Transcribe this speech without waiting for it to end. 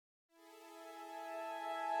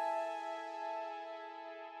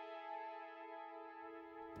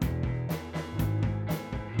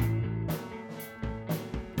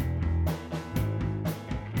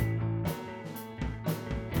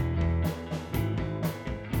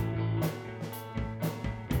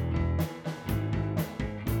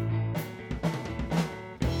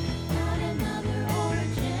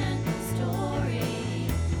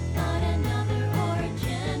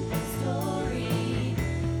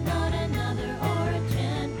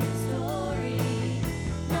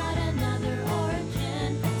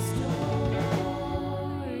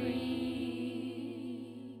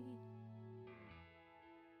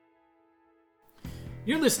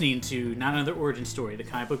You're listening to Not Another Origin Story, the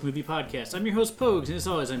comic book movie podcast. I'm your host, Pogues, and as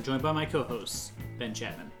always, I'm joined by my co-host, Ben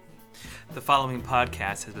Chapman. The following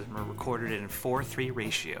podcast has been recorded in 4:3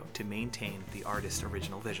 ratio to maintain the artist's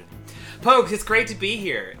original vision. Pogues, it's great to be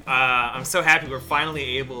here. I'm so happy we're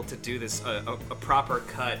finally able to do this, a proper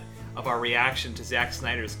cut of our reaction to Zack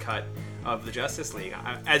Snyder's cut of the Justice League.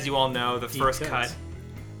 As you all know, the first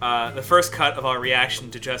cut of our reaction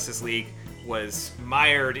to Justice League was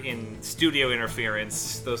mired in studio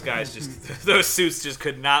interference. Those guys those suits just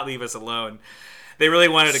could not leave us alone. They really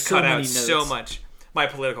wanted to cut out so much. My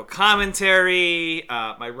political commentary,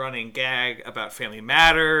 my running gag about Family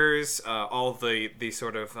Matters, all the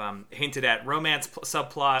sort of hinted at romance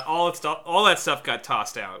subplot, all that stuff got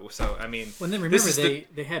tossed out. So I mean, well, and then remember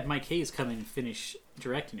they had Mike Hayes come in and finish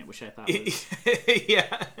directing it, which I thought was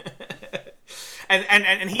yeah.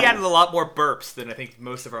 And he added a lot more burps than I think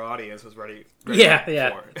most of our audience was ready for.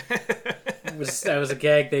 That was a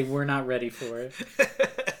gag they were not ready for.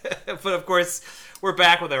 But of course, we're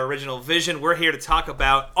back with our original vision. We're here to talk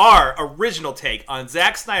about our original take on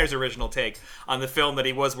Zack Snyder's original take on the film that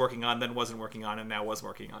he was working on, then wasn't working on, and now was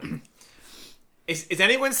working on. Is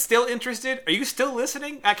anyone still interested? Are you still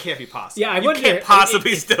listening? That can't be possible. Yeah, you can't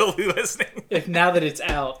possibly still be listening. If now that it's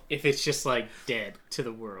out, if it's just like dead to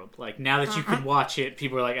the world, like now that you can watch it,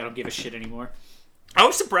 people are like, I don't give a shit anymore. I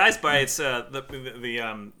was surprised by its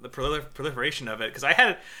the proliferation of it, because I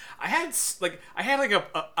had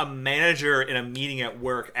a manager in a meeting at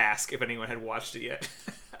work ask if anyone had watched it yet.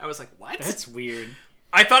 I was like, what? That's weird.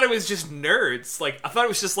 I thought it was just nerds. Like I thought it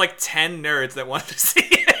was just like 10 nerds that wanted to see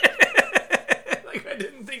it. I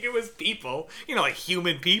didn't think it was people, like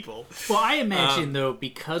human people. Well, I imagine, though,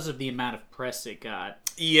 because of the amount of press it got.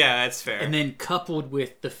 Yeah, that's fair. And then coupled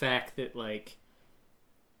with the fact that, like,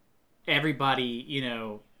 everybody,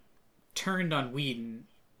 turned on Whedon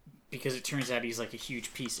because it turns out he's, like, a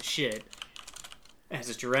huge piece of shit as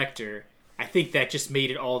a director, I think that just made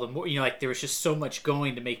it all the more, there was just so much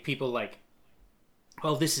going to make people like,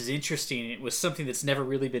 well, this is interesting. It was something that's never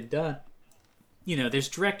really been done. There's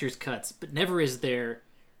director's cuts, but never is there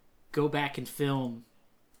go back and film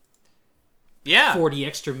 40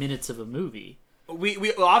 extra minutes of a movie.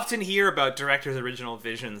 We often hear about directors' original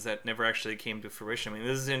visions that never actually came to fruition. I mean,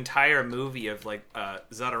 this is an entire movie of, like,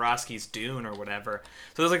 Jodorowsky's Dune or whatever.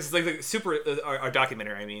 So there's, like super... our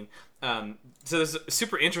documentary, I mean. So there's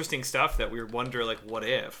super interesting stuff that we wonder, like, what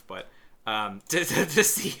if? But... to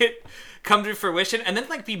see it come to fruition and then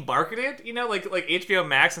like be marketed, like HBO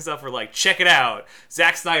Max and stuff were like, check it out,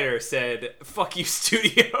 Zack Snyder said fuck you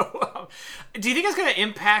studio. Do you think it's going to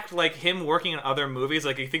impact like him working on other movies?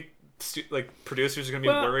 Like, you think like producers are going to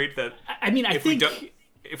be worried that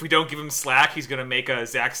if we don't give him slack, he's going to make a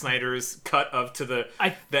Zack Snyder's cut of the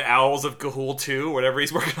Owls of Ga'Hoole 2, whatever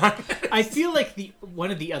he's working on? I feel like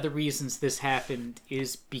one of the other reasons this happened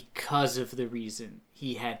is because of the reason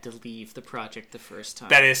he had to leave the project the first time.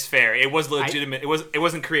 That is fair. It was legitimate. It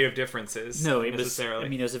wasn't creative differences. No, it necessarily.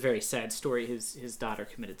 was. It was a very sad story. His daughter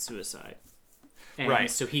committed suicide, and right.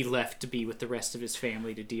 So he left to be with the rest of his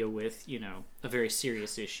family to deal with a very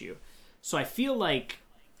serious issue. So I feel like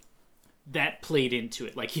that played into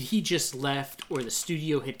it. Like, had he just left or the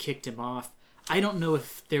studio had kicked him off, I don't know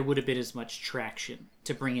if there would have been as much traction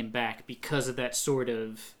to bring him back because of that sort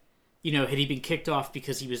of, had he been kicked off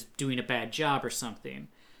because he was doing a bad job or something.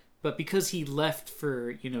 But because he left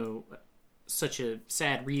for, such a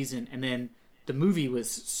sad reason, and then the movie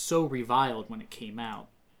was so reviled when it came out,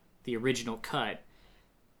 the original cut,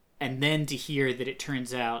 and then to hear that it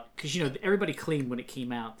turns out, because, everybody claimed when it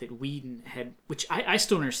came out that Whedon had, which I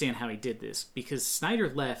still don't understand how he did this, because Snyder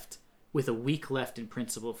left with a week left in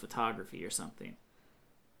principal photography or something.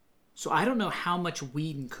 So I don't know how much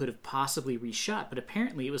Whedon could have possibly reshot, but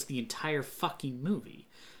apparently it was the entire fucking movie,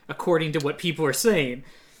 according to what people are saying.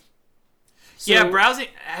 So, yeah,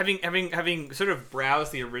 having sort of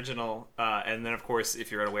browsed the original, and then of course,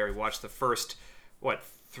 if you're unaware, we watched the first,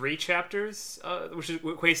 3 chapters, which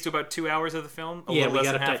equates to about 2 hours of the film. We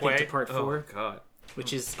got up to part 4. Oh, God.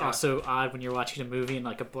 Which is also odd when you're watching a movie and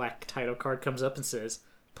like a black title card comes up and says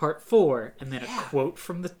part 4, and then a quote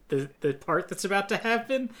from the part that's about to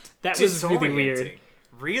happen. That was really weird.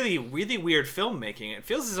 Really, really weird filmmaking. It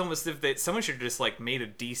feels as almost if someone should have just like made a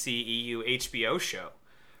DCEU HBO show.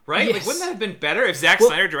 Right? Yes. Like, wouldn't that have been better if Zack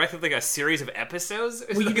Snyder directed like a series of episodes?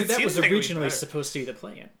 Well, that was originally supposed to be the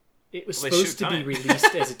plan. It was supposed to be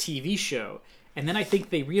released as a TV show. And then I think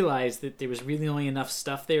they realized that there was really only enough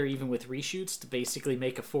stuff there, even with reshoots, to basically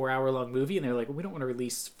make a 4-hour-long movie. And they're like, well, we don't want to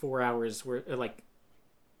release 4 hours,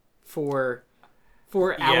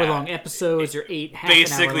 4 hour-long episodes or 8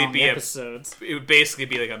 half-an-hour-long episodes. It would basically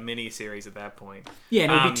be like a mini-series at that point. Yeah,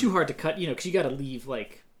 and it would be too hard to cut, because you got to leave,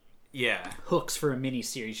 yeah, hooks for a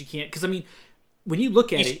mini-series. You can't... Because, I mean, when you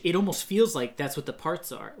look at it, it almost feels like that's what the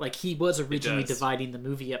parts are. Like, he was originally dividing the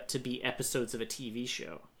movie up to be episodes of a TV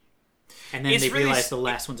show. And then they realized the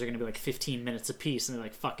last ones are going to be like 15 minutes apiece, and they're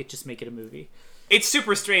like, fuck it, just make it a movie. It's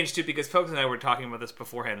super strange, too, because Pokes and I were talking about this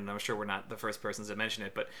beforehand, and I'm sure we're not the first persons to mention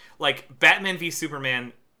it, but, Batman v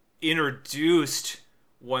Superman introduced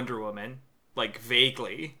Wonder Woman,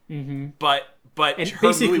 vaguely, but and her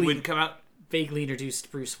movie wouldn't come out... Vaguely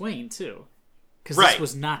introduced Bruce Wayne, too. Because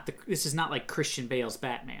this is not like Christian Bale's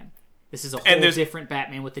Batman. This is a whole different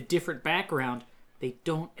Batman with a different background they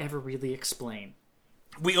don't ever really explain.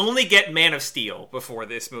 We only get Man of Steel before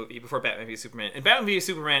this movie, before Batman v Superman. And Batman v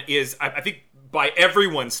Superman is, I think, by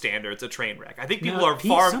everyone's standards, a train wreck. I think people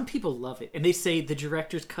Some people love it, and they say the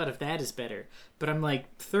director's cut of that is better. But I'm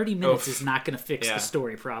like, 30 minutes is not going to fix the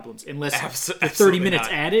story problems, unless the 30 minutes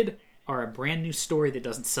added are a brand new story that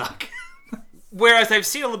doesn't suck. Whereas I've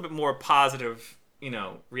seen a little bit more positive,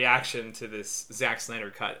 reaction to this Zack Snyder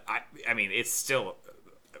cut. I mean, it's still...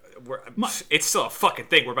 it's still a fucking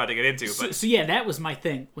thing we're about to get into. So yeah, that was my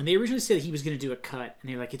thing. When they originally said he was going to do a cut, and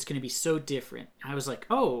they were like, it's going to be so different, I was like,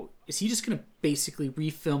 oh, is he just going to basically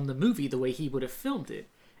refilm the movie the way he would have filmed it?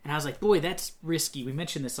 And I was like, boy, that's risky. We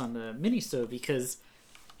mentioned this on the mini-sode, because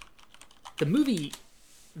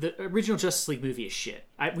the original Justice League movie is shit.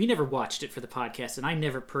 We never watched it for the podcast, and I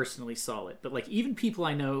never personally saw it. But even people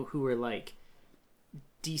I know who are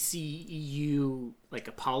DCEU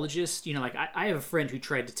apologist, I have a friend who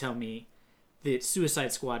tried to tell me that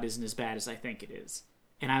Suicide Squad isn't as bad as I think it is,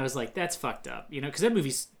 and I was like, that's fucked up, because that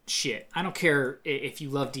movie's shit. I don't care if you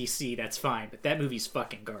love DC, that's fine, but that movie's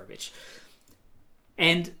fucking garbage.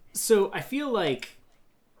 And so I feel like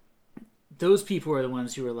those people are the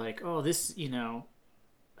ones who are like, oh, this,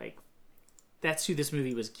 that's who this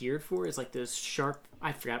movie was geared for, is those sharp...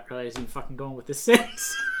 I forgot I was even fucking going with this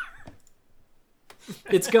sentence.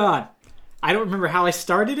 It's gone. I don't remember how I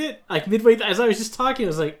started it. Midway, as I was just talking, I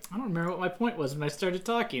was like, I don't remember what my point was when I started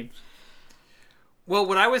talking. Well,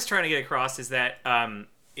 what I was trying to get across is that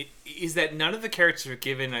that none of the characters are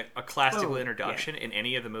given a classical introduction in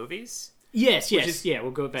any of the movies. Yes,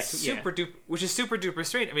 we'll go back to which is super duper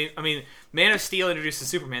strange. I mean, Man of Steel introduces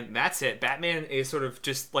Superman. That's it. Batman is sort of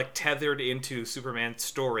just tethered into Superman's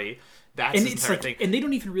story. That's his entire thing. And they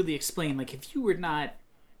don't even really explain. If you were not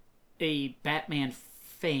a Batman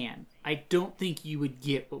fan, I don't think you would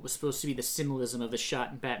get what was supposed to be the symbolism of the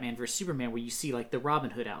shot in Batman vs Superman, where you see the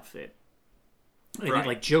Robin Hood outfit.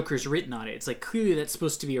 And Joker's written on it. It's clearly that's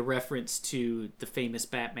supposed to be a reference to the famous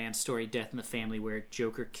Batman story, Death in the Family, where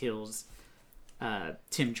Joker kills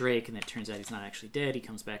Tim Drake, and it turns out he's not actually dead. He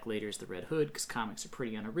comes back later as the Red Hood, because comics are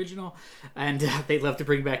pretty unoriginal, and they love to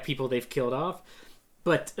bring back people they've killed off.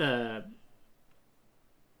 But so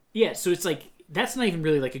it's that's not even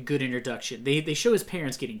really a good introduction. They show his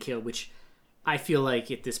parents getting killed, which I feel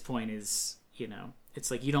at this point is, it's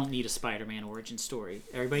you don't need a Spider-Man origin story.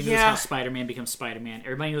 Everybody knows how Spider-Man becomes Spider-Man.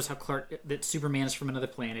 Everybody knows that Superman is from another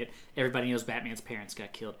planet. Everybody knows Batman's parents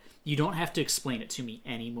got killed. You don't have to explain it to me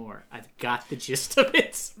anymore. I've got the gist of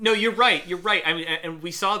it. No, you're right. I mean, and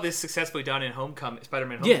we saw this successfully done in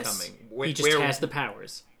Spider-Man Homecoming. Yes, he just has the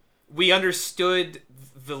powers. We understood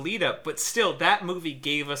the lead up, but still, that movie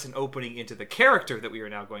gave us an opening into the character that we are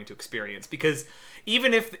now going to experience. Because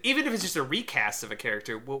even if it's just a recast of a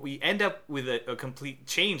character, what we end up with a complete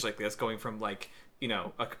change like this, going from the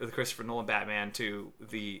Christopher Nolan Batman to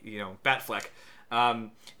the Batfleck,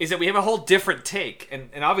 is that we have a whole different take,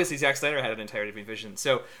 and obviously Zack Snyder had an entirely different vision.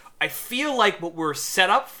 So I feel like what we're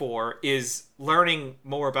set up for is learning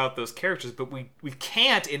more about those characters, but we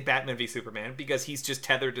can't in Batman v Superman, because he's just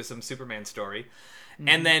tethered to some Superman story.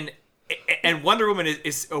 Mm-hmm. And Wonder Woman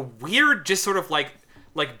is a weird, just sort of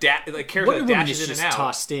character Wonder that dashes in and out.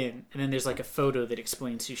 Tossed in, and then there's a photo that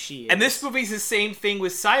explains who she is. And this movie's the same thing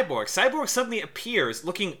with Cyborg. Cyborg suddenly appears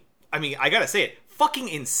looking, I gotta say it, fucking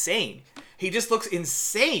insane. He just looks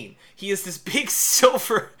insane. He is this big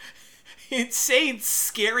silver, insane,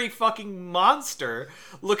 scary fucking monster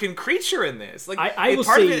looking creature in this. I will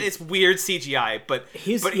part say, of it is weird CGI, but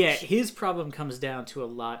his problem comes down to a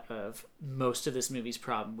lot of most of this movie's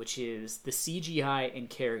problem, which is the CGI and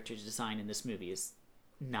character design in this movie is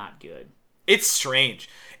not good. It's strange.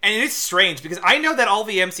 And it's strange because I know that all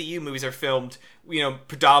the MCU movies are filmed,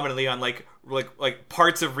 predominantly on like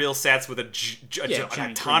parts of real sets with a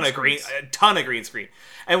ton of green screen.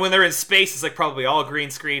 And when they're in space, it's probably all green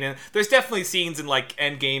screen. And there's definitely scenes in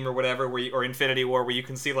Endgame or whatever, or Infinity War, where you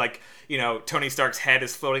can see Tony Stark's head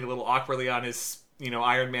is floating a little awkwardly on his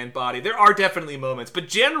Iron Man body. There are definitely moments, but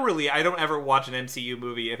generally I don't ever watch an MCU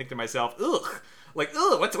movie and think to myself, ugh, what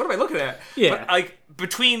am I looking at? Yeah. But like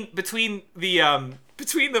between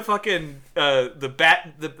the fucking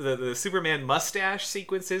the Superman mustache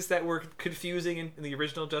sequences that were confusing in the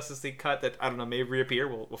original Justice League cut that I don't know may reappear.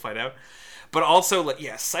 We'll find out. But also,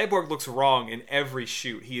 Cyborg looks wrong in every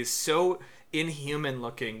shoot. He is so inhuman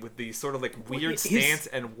looking with the sort of like weird stance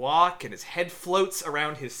and walk, and his head floats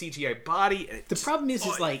around his CGI body. And the problem is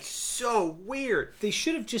like so weird. They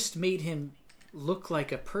should have just made him look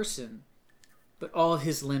like a person, but all of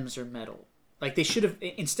his limbs are metal. Like they should have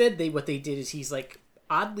instead. What they did is he's like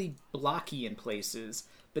oddly blocky in places,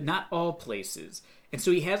 but not all places, and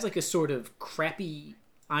so he has like a sort of crappy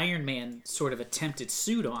Iron Man sort of attempted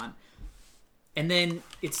suit on, and then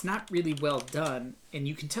it's not really well done, and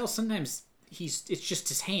you can tell sometimes it's just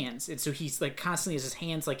his hands, and so he's like constantly has his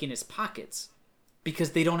hands like in his pockets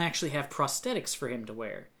because they don't actually have prosthetics for him to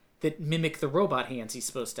wear that mimic the robot hands he's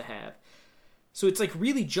supposed to have. So it's like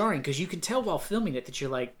really jarring because you can tell while filming it that you're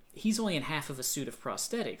like, he's only in half of a suit of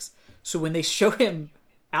prosthetics. So when they show him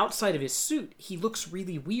outside of his suit, he looks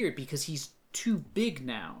really weird because he's too big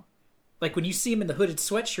now. Like when you see him in the hooded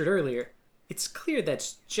sweatshirt earlier, it's clear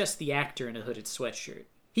that's just the actor in a hooded sweatshirt.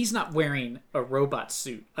 He's not wearing a robot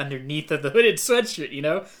suit underneath of the hooded sweatshirt, you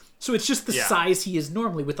know? So it's just the size he is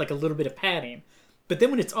normally with like a little bit of padding. But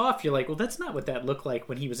then when it's off, you're like, well, that's not what that looked like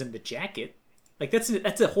when he was in the jacket. Like that's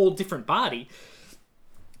a whole different body.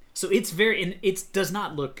 So it does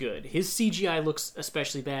not look good. His CGI looks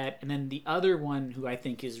especially bad. And then the other one who I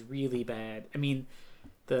think is really bad, I mean,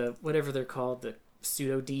 whatever they're called, the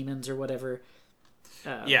pseudo demons or whatever.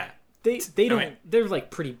 They don't. They're like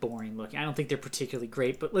pretty boring looking. I don't think they're particularly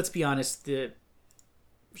great. But let's be honest, the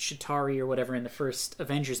Chitauri or whatever in the first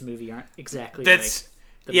Avengers movie aren't exactly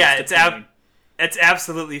it's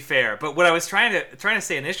absolutely fair. But what I was trying to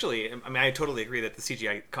say initially, I mean, I totally agree that the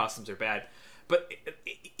CGI costumes are bad. But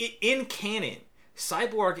in canon,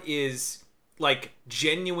 Cyborg is like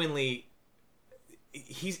genuinely.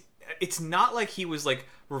 It's not like he was like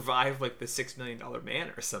revived like the $6 Million Man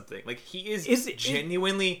or something. Like he is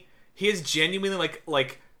genuinely. He is genuinely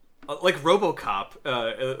like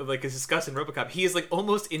RoboCop, like is discussed in RoboCop. He is like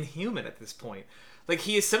almost inhuman at this point. Like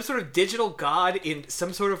he is some sort of digital god in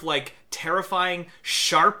some sort of like terrifying,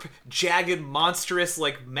 sharp, jagged, monstrous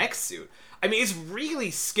like mech suit. I mean, it's really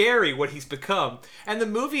scary what he's become. And the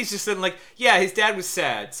movie's just then like, yeah, his dad was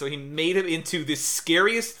sad, so he made him into this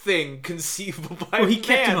scariest thing conceivable by man. Well, he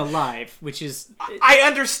kept him alive, which is... I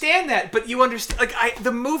understand that, but you understand... Like,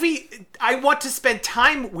 the movie, I want to spend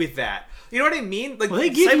time with that. You know what I mean? Like, well, they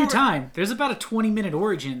give you time. There's about a 20-minute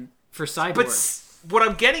origin for Cyborg. But what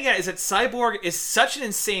I'm getting at is that Cyborg is such an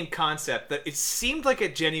insane concept that it seemed like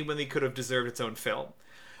it genuinely could have deserved its own film.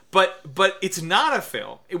 But it's not a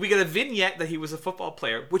film. We get a vignette that he was a football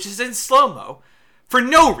player, which is in slow-mo for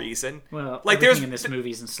no reason. Well, like everything in this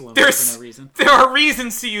movie is in slow-mo for no reason. There are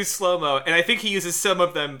reasons to use slow-mo, and I think he uses some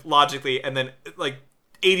of them logically and then like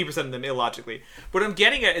 80% of them illogically. What I'm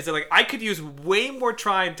getting at is that like I could use way more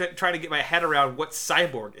trying to get my head around what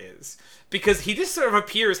Cyborg is. Because he just sort of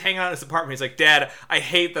appears hanging out in his apartment. He's like, Dad, I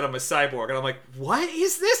hate that I'm a cyborg. And I'm like, what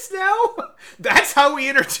is this now? That's how we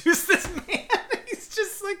introduce this man? He's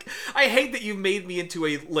just like, I hate that you made me into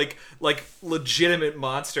a like legitimate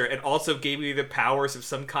monster and also gave me the powers of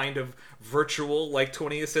some kind of virtual like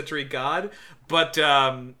 20th century god. But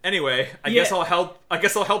anyway, I guess I'll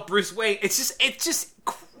help Bruce Wayne. It's just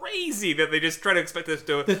crazy that they just try to expect us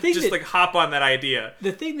to like hop on that idea.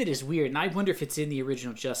 The thing that is weird, and I wonder if it's in the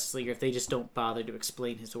original Justice League or if they just don't bother to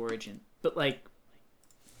explain his origin, but like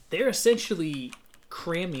they're essentially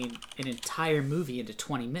cramming an entire movie into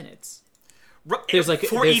 20 minutes. There's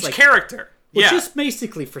each character. Well, just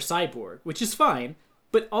basically for Cyborg, which is fine,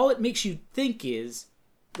 but all it makes you think is,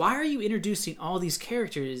 why are you introducing all these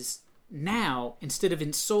characters now instead of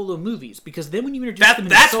in solo movies? Because then when you introduce them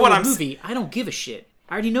in a solo movie, I don't give a shit.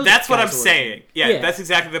 I already know that's what I'm saying. Yeah, that's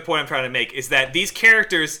exactly the point I'm trying to make, is that these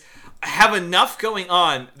characters have enough going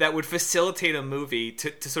on that would facilitate a movie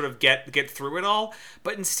to sort of get through it all,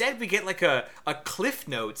 but instead we get like a cliff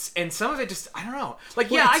notes, and some of it just, I don't know.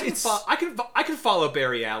 Like, well, I can follow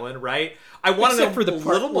Barry Allen, right? I want to know for the a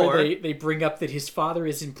part little more. Where they bring up that his father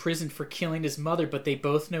is in prison for killing his mother, but they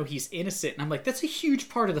both know he's innocent, and I'm like, that's a huge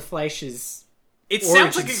part of the Flash's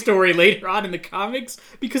origin story later on in the comics,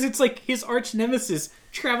 because it's like his arch nemesis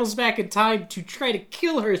travels back in time to try to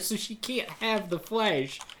kill her so she can't have the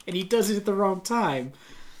Flash, and he does it at the wrong time.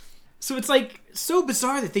 So it's like so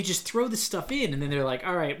bizarre that they just throw this stuff in, and then they're like,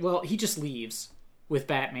 all right, well, he just leaves with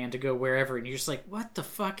Batman to go wherever, and you're just like, what the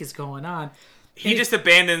fuck is going on? he just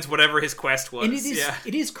abandons whatever his quest was. And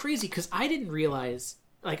it is crazy because I didn't realize,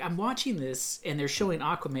 like, I'm watching this and they're showing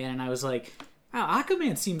Aquaman and I was like, wow,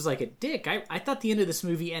 Aquaman seems like a dick. I thought the end of this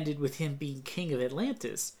movie ended with him being king of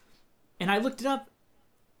Atlantis. And I looked it up.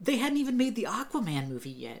 They hadn't even made the Aquaman movie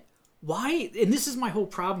yet. Why? And this is my whole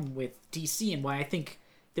problem with DC and why I think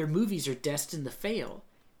their movies are destined to fail.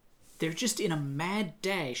 They're just in a mad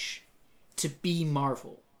dash to be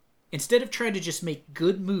Marvel. Instead of trying to just make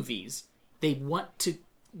good movies, they want to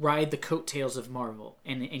ride the coattails of Marvel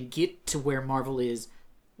and get to where Marvel is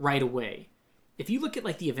right away. If you look at,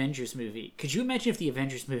 like, the Avengers movie, could you imagine if the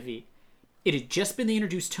Avengers movie, it had just been they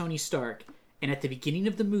introduced Tony Stark, and at the beginning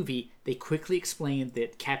of the movie, they quickly explained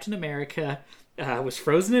that Captain America was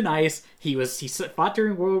frozen in ice, he fought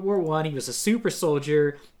during World War I, he was a super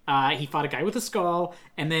soldier, he fought a guy with a skull,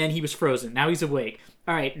 and then he was frozen. Now he's awake.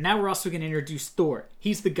 All right, now we're also going to introduce Thor.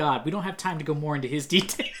 He's the god. We don't have time to go more into his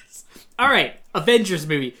details. All right, Avengers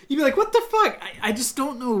movie. You'd be like, what the fuck? I just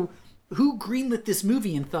don't know who greenlit this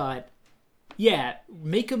movie and thought, yeah,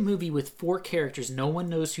 make a movie with 4 characters. No one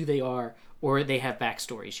knows who they are or they have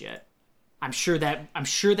backstories yet. I'm sure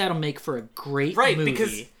that'll make for a great movie. Right,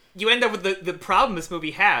 because you end up with the problem this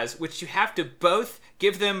movie has, which you have to both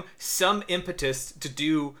give them some impetus to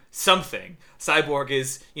do something. Cyborg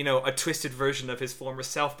is, a twisted version of his former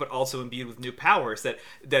self, but also imbued with new powers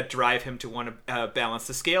that drive him to want to balance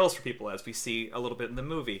the scales for people, as we see a little bit in the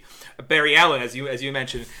movie. Barry Allen, as you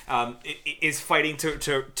mentioned, is fighting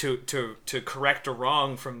to correct a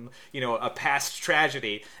wrong from a past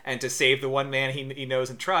tragedy and to save the one man he knows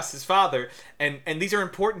and trusts, his father. And these are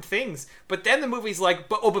important things. But then the movie's like,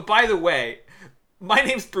 but by the way, my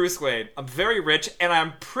name's Bruce Wayne. I'm very rich, and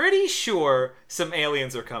I'm pretty sure some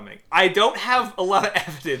aliens are coming. I don't have a lot of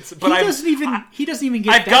evidence, but he doesn't even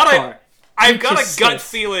get far. I've got a gut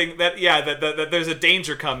feeling that that there's a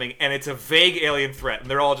danger coming, and it's a vague alien threat,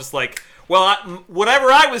 and they're all just like, well,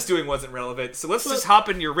 whatever I was doing wasn't relevant, so let's just hop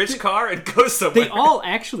in your rich car and go somewhere. They all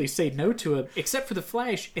actually say no to him, except for the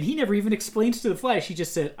Flash, and he never even explains to the Flash. He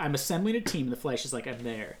just said, I'm assembling a team, and the Flash is like, I'm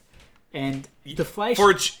there. And the Flash...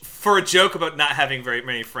 For a joke about not having very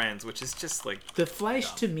many friends, which is just like... The Flash,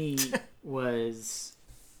 dumb. To me, was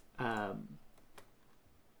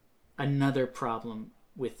another problem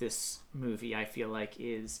with this movie, I feel like,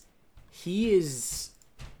 is he is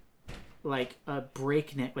like a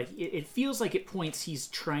breakneck... Like, it feels like at points he's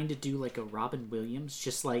trying to do like a Robin Williams,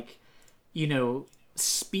 just like,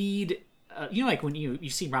 speed... like when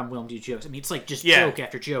you've seen Robin Williams do jokes. I mean, it's like just joke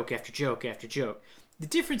after joke after joke after joke. The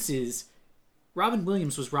difference is, Robin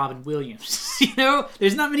Williams was Robin Williams.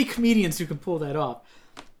 There's not many comedians who can pull that off.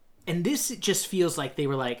 And this, it just feels like they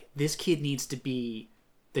were like, this kid needs to be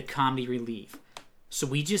the comedy relief. So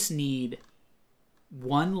we just need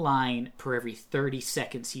one line per every 30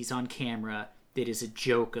 seconds he's on camera that is a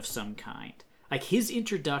joke of some kind. Like his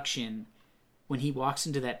introduction, when he walks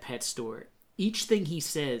into that pet store, each thing he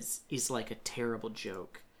says is like a terrible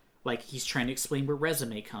joke. Like, he's trying to explain where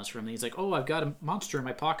resume comes from. And he's like, oh, I've got a monster in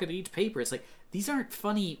my pocket that eats paper. It's like, these aren't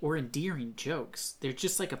funny or endearing jokes. They're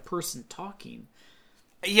just like a person talking.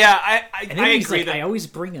 Yeah, I agree. Like, I always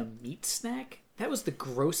bring a meat snack. That was the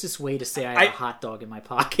grossest way to say I have a hot dog in my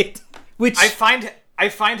pocket. Which I find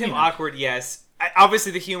him awkward, yes.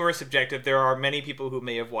 Obviously, the humor is subjective. There are many people who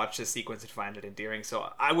may have watched this sequence and find it endearing,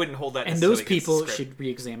 so I wouldn't hold that. And those people should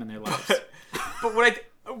re-examine their lives. But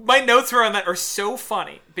my notes on that are so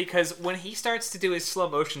funny because when he starts to do his slow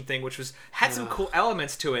motion thing, which had some cool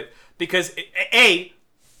elements to it, because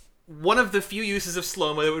one of the few uses of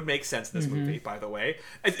slow-mo that would make sense in this movie, by the way.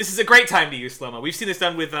 This is a great time to use slow-mo. We've seen this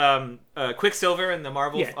done with Quicksilver and the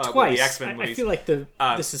Marvel twice. The X-Men movies. I feel like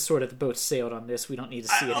this is sort of the boat sailed on this. We don't need to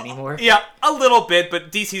see it anymore. Yeah, a little bit,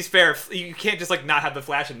 but DC's fair. You can't just not have the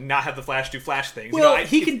Flash and not have the Flash do Flash things. Well,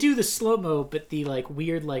 he can do the slow-mo, but the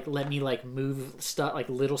weird let me move stuff,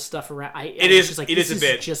 little stuff around. It is a bit. This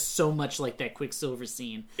is just so much like that Quicksilver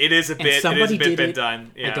scene. It is a bit. It is a bit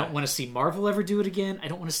done. Yeah. I don't want to see Marvel ever do it again. I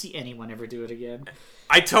don't want to see anyone ever do it again.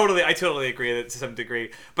 I totally agree with it to some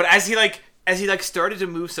degree. But as he started to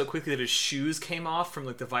move so quickly that his shoes came off from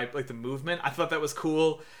the vibe, the movement, I thought that was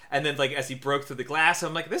cool. And then as he broke through the glass,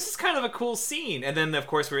 I'm like, this is kind of a cool scene. And then of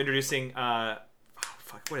course we're introducing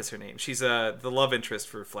what is her name? She's the love interest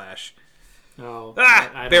for Flash. Oh,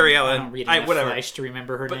 Barry Allen. I don't read enough Flash to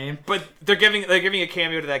remember her name. But they're giving a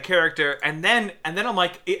cameo to that character, and then I'm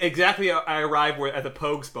like, exactly. I arrive at the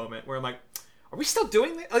Pogues moment where I'm like, are we still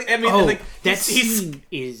doing that? I mean, that scene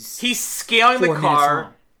is he's scaling the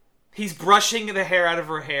car. He's brushing the hair out of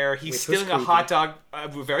her hair. He's stealing a hot dog.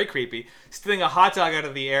 Very creepy. Stealing a hot dog out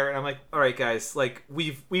of the air, and I'm like, all right, guys, like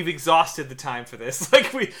we've exhausted the time for this.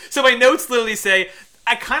 So my notes literally say,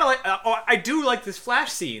 I kind of like. I do like this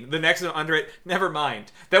Flash scene. The next one under it, never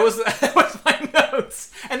mind. That was my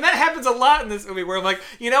notes, and that happens a lot in this movie where I'm like,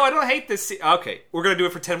 I don't hate this scene. Okay, we're gonna do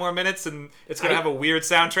it for 10 more minutes, and it's gonna have a weird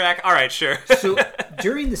soundtrack. All right, sure. So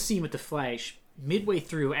during the scene with the Flash, midway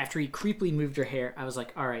through, after he creepily moved her hair, I was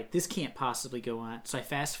like, all right, this can't possibly go on. So I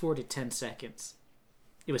fast forwarded 10 seconds.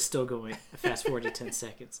 It was still going. I fast forwarded 10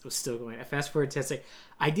 seconds. It was still going. I fast forwarded 10 seconds.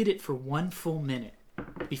 I did it for 1 full minute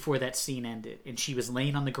before that scene ended, and she was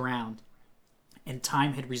laying on the ground, and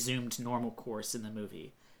time had resumed normal course in the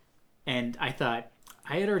movie. And I thought,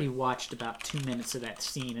 I had already watched about 2 minutes of that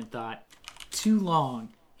scene and thought, too long.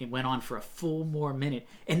 It went on for a full more minute,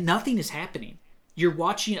 and nothing is happening. You're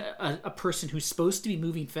watching a person who's supposed to be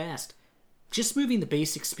moving fast, just moving the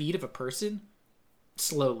basic speed of a person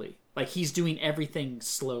slowly. Like, he's doing everything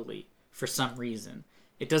slowly for some reason.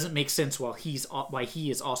 It doesn't make sense why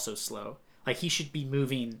he is also slow. Like, he should be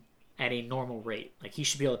moving at a normal rate. Like, he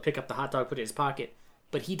should be able to pick up the hot dog, put it in his pocket.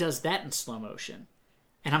 But he does that in slow motion.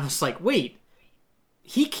 And I'm just like, wait,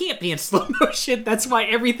 he can't be in slow motion. That's why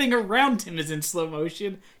everything around him is in slow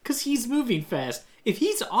motion, because he's moving fast. If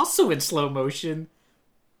he's also in slow motion,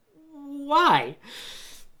 why?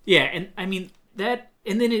 Yeah, and I mean, that...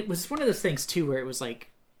 And then it was one of those things, too, where it was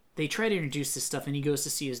like, they try to introduce this stuff, and he goes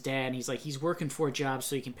to see his dad, and he's like, he's working 4 jobs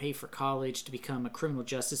so he can pay for college to become a criminal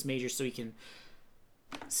justice major so he can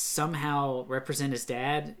somehow represent his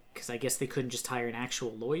dad, because I guess they couldn't just hire an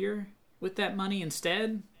actual lawyer with that money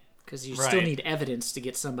instead, because you still need evidence to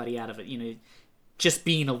get somebody out of it. Just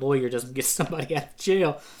being a lawyer doesn't get somebody out of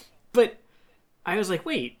jail. But I was like,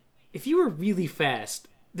 wait, if you were really fast,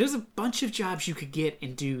 there's a bunch of jobs you could get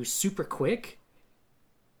and do super quick,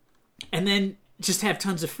 and then just have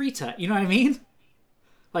tons of free time. You know what I mean?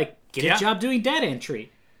 Like, get a job doing data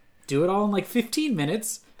entry. Do it all in like 15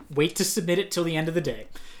 minutes. Wait to submit it till the end of the day.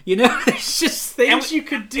 There's just things you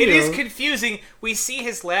could do. It is confusing. We see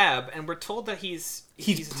his lab, and we're told that he's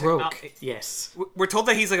broke. Yes. We're told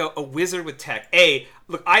that he's like a wizard with tech.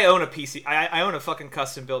 Look, I own a PC. I own a fucking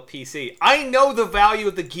custom-built PC. I know the value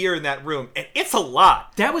of the gear in that room, and it's a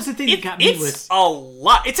lot. That was the thing that got me. It's a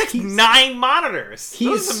lot. It's like 9 monitors.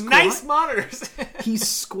 Those are some nice monitors. He's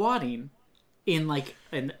squatting in like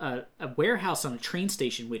a warehouse on a train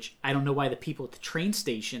station, which I don't know why the people at the train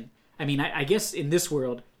station... I mean, I guess in this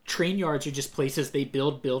world, train yards are just places they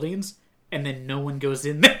build buildings, and then no one goes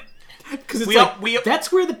in there. Because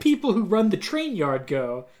that's where the people who run the train yard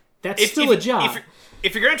go. That's still a job.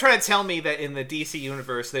 If you're going to try to tell me that in the DC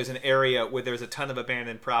universe there's an area where there's a ton of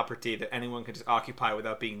abandoned property that anyone can just occupy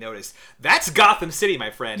without being noticed, that's Gotham City, my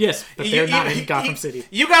friend. Yes, but they're not in Gotham City.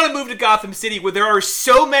 You got to move to Gotham City where there are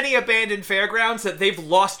so many abandoned fairgrounds that they've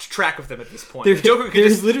lost track of them at this point.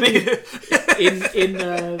 There's literally... in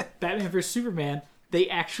Batman vs. Superman, they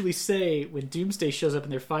actually say when Doomsday shows up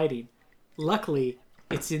and they're fighting, luckily...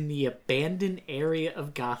 it's in the abandoned area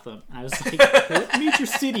of Gotham. And I was like, what major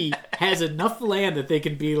city has enough land that they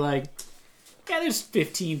can be like, yeah, there's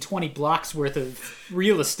 15, 20 blocks worth of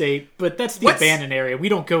real estate, but that's the abandoned area. We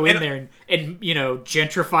don't go in there and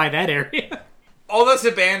gentrify that area. All that's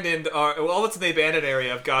in the abandoned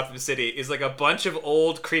area of Gotham City is like a bunch of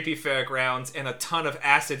old creepy fairgrounds and a ton of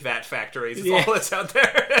acid vat factories. It's all that's out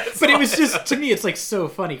there. But it was just, to me, it's like so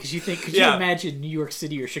funny because you think, could you imagine New York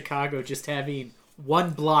City or Chicago just having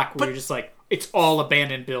one block where you're just like, it's all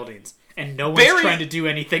abandoned buildings and no one's trying to do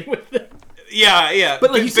anything with them. Yeah.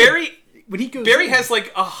 But like when he goes Barry has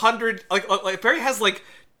like 100, like Barry has like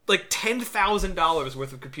 $10,000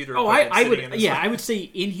 worth of computer equipment. I would say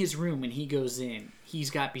in his room when he goes in,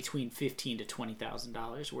 he's got between $15,000 to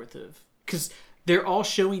 $20,000 worth of, because they're all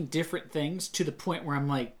showing different things to the point where I'm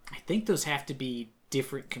like, I think those have to be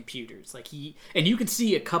different computers. And you can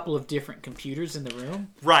see a couple of different computers in the room.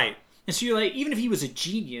 Right. And so you're like, even if he was a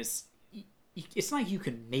genius, it's not like you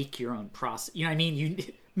can make your own process. You know what I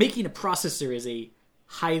mean? Making a processor is a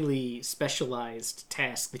highly specialized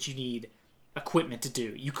task that you need equipment to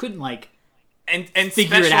do. You couldn't and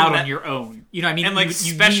figure it out on your own. You know what I mean? And you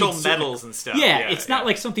special metals and stuff. Yeah, it's not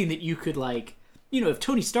like something that you could if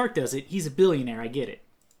Tony Stark does it, he's a billionaire, I get it.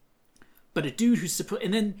 But a dude who's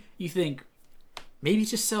and then you think, maybe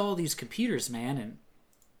just sell all these computers, man,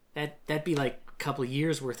 and that'd be like couple of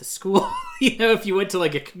years worth of school, if you went to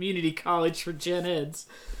like a community college for gen eds.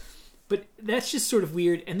 But that's just sort of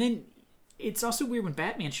weird. And then it's also weird when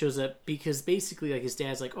Batman shows up, because basically like his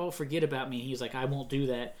dad's like, oh, forget about me, and he's like, I won't do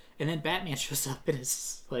that. And then Batman shows up and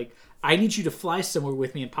is like, I need you to fly somewhere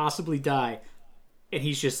with me and possibly die. And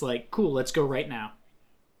he's just like, cool, let's go right now.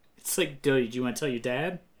 It's like, dude, do you want to tell your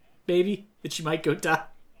dad, baby, that you might go die?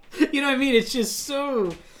 You know what I mean? It's just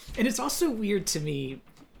so... And it's also weird to me.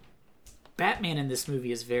 Batman in this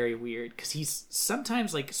movie is very weird because he's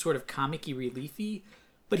sometimes like sort of comic-y reliefy,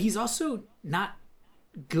 but he's also not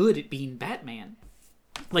good at being Batman.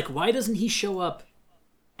 Like, why doesn't he show up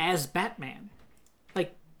as Batman?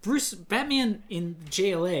 Like, Batman in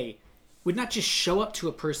JLA would not just show up to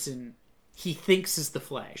a person he thinks is the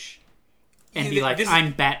Flash and be like,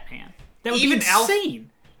 I'm Batman. That would be insane.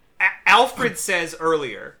 Alfred says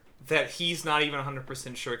earlier that he's not even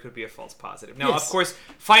 100% sure it could be a false positive. Now, Yes. of course,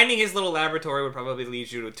 finding his little laboratory would probably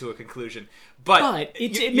lead you to a conclusion. But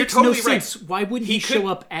it you're makes totally no right. sense. Why wouldn't he show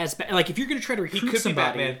up as like if you're going to try to recruit could be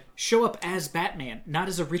somebody, Batman. show up as Batman, not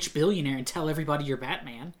as a rich billionaire and tell everybody you're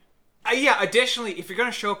Batman. Yeah, additionally, if you're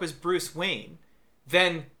going to show up as Bruce Wayne,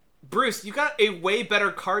 then, Bruce, you got a way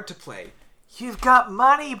better card to play. You've got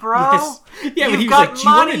money, bro. Yes. Yeah, You've when he was got like, do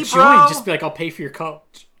you want to money, join? bro. Just be like, I'll pay for your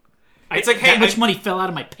college. It's like, hey, that much money fell out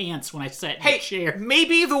of my pants when I sat in the chair.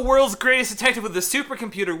 Maybe the world's greatest detective with the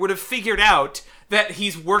supercomputer would have figured out that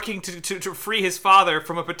he's working to free his father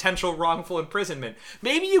from a potential wrongful imprisonment.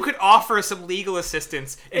 Maybe you could offer some legal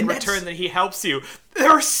assistance in return that he helps you.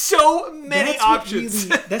 There are so many options.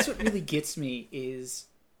 That's what really gets me is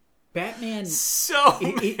Batman.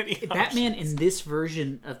 Many Batman in this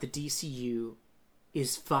version of the DCU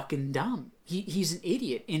is fucking dumb. He's an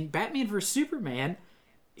idiot. In Batman vs Superman,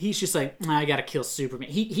 he's just like, I gotta kill Superman.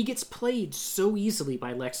 He gets played so easily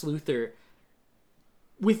by Lex Luthor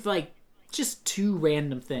with like just two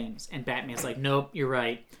random things, and Batman's like, nope, you're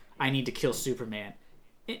right, I need to kill Superman.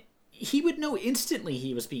 He would know instantly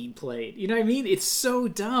he was being played. You know what I mean? It's so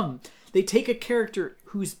dumb. They take a character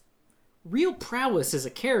whose real prowess as a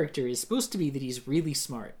character is supposed to be that he's really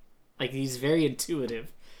smart. Like, he's very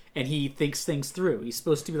intuitive, and he thinks things through. He's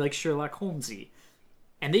supposed to be like Sherlock Holmesy.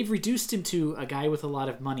 And they've reduced him to a guy with a lot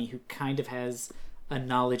of money who kind of has a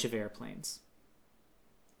knowledge of airplanes.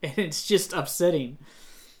 And it's just upsetting.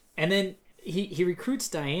 And then he recruits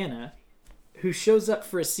Diana, who shows up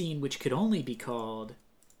for a scene which could only be called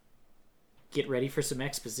Get Ready for Some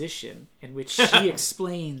Exposition, in which she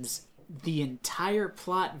explains the entire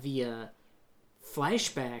plot via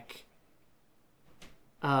flashback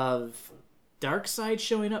of Darkseid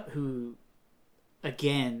showing up, who,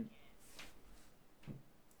 again,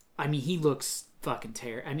 I mean, he looks fucking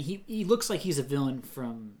terrible. I mean, he looks like he's a villain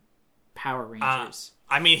from Power Rangers.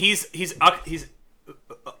 I mean, he's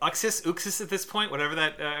Uxas at this point, whatever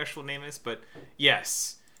that actual name is. But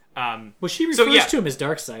yes. Well, she refers to him as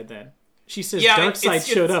Darkseid then. She says Darkseid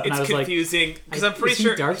showed up, and I was like, it's confusing because I'm pretty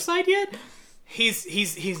sure Darkseid yet.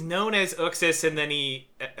 He's known as Uxas, and then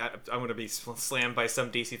I'm going to be slammed by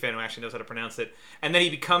some DC fan who actually knows how to pronounce it. And then he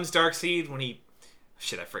becomes Darkseid when he,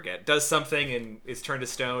 I forget, does something and is turned to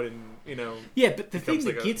stone, and Yeah, but the thing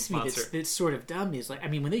like that gets me monster. that's sort of dumb is like, I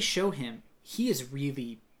mean, when they show him, he is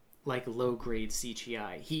really like low grade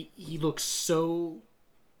CGI. He looks so.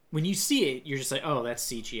 When you see it, you're just like, oh, that's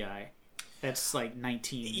CGI. That's like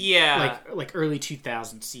 19. Yeah. Like early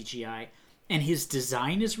 2000s CGI. And his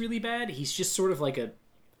design is really bad. He's just sort of like a.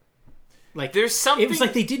 Like, there's something. It was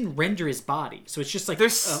like they didn't render his body, so it's just like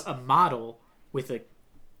a model with a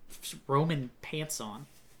Roman pants on.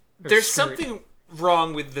 There's skirt. something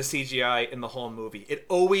wrong with the CGI in the whole movie. It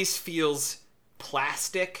always feels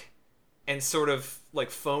plastic and sort of like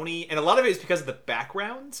phony, and a lot of it is because of the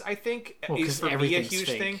backgrounds. I think is for me a huge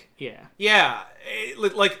thing. Yeah.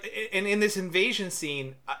 And in this invasion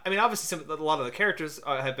scene, I mean, obviously a lot of the characters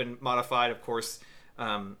have been modified. Of course,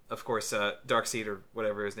 Darkseid or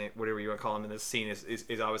whatever his name, whatever you want to call him in this scene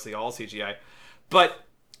is obviously all CGI, but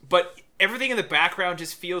everything in the background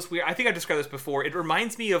just feels weird. I think I described this before. It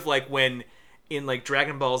reminds me of like when in like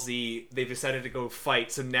Dragon Ball Z they've decided to go fight,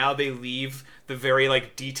 so now they leave the very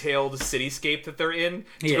like detailed cityscape that they're in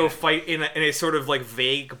to go fight in a sort of like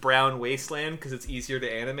vague brown wasteland because it's easier to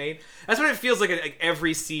animate. That's what it feels like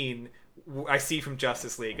every scene I see from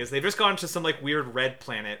Justice League is they've just gone to some like weird red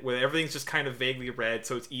planet where everything's just kind of vaguely red,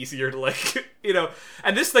 so it's easier to like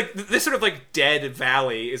and this sort of like dead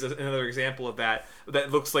valley is another example of that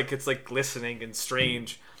looks like it's like glistening and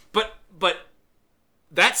strange. But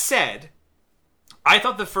that said, I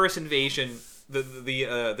thought the first invasion,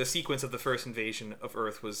 the sequence of the first invasion of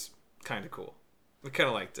Earth was kind of cool. I kind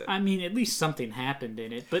of liked it. I mean, at least something happened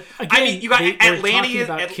in it. But again, I mean, you got they're talking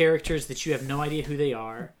about characters that you have no idea who they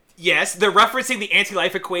are. Yes, they're referencing the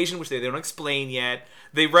anti-life equation, which they don't explain yet.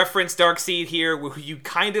 They reference Darkseid here, who you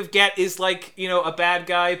kind of get is like, a bad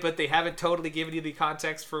guy, but they haven't totally given you the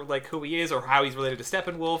context for like who he is or how he's related to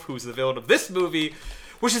Steppenwolf, who's the villain of this movie.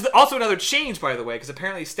 Which is also another change, by the way, because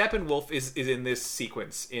apparently Steppenwolf is in this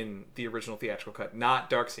sequence in the original theatrical cut, not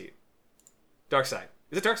Darkseid. Darkseid.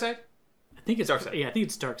 Is it Darkseid? I think it's Darkseid. Yeah, I think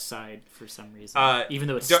it's Darkseid for some reason. Even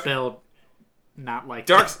though it's spelled not like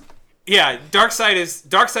that. Yeah, Darkseid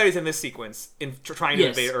is in this sequence in trying to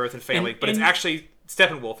invade Earth and failing, but it's actually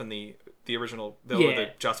Steppenwolf in the original,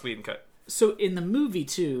 the Joss Whedon cut. So in the movie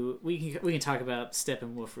too, we can talk about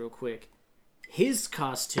Steppenwolf real quick. His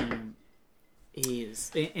costume is,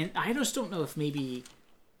 and I just don't know if maybe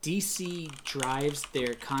DC drives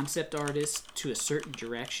their concept artists to a certain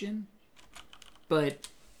direction, but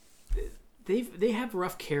they have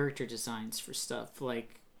rough character designs for stuff.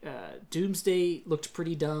 Like Doomsday looked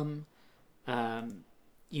pretty dumb. Some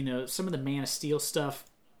of the Man of Steel stuff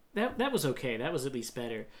that was okay. That was at least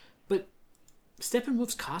better. But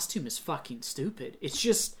Steppenwolf's costume is fucking stupid. It's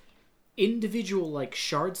just individual like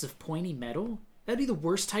shards of pointy metal. That'd be the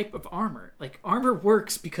worst type of armor. Like, armor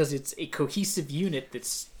works because it's a cohesive unit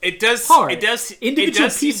that's hard. Individual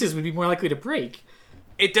pieces would be more likely to break.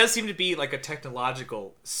 It does seem to be like a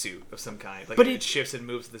technological suit of some kind. Like, it shifts and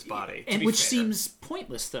moves this body. And which seems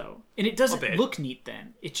pointless, though. And it doesn't look neat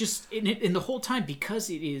then. It just... And the whole time, because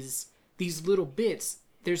it is these little bits,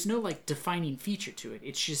 there's no, like, defining feature to it.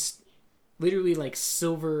 It's just literally, like,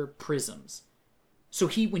 silver prisms. So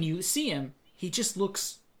when you see him, he just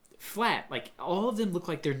looks flat. Like, all of them look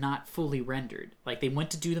like they're not fully rendered. Like, they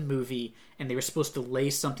went to do the movie and they were supposed to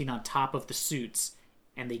lay something on top of the suits,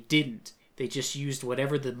 and they didn't. They just used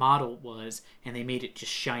whatever the model was and they made it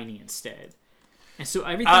just shiny instead. And so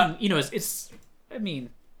everything, it's I mean,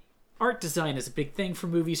 art design is a big thing for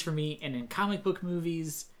movies for me, and in comic book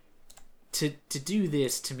movies to do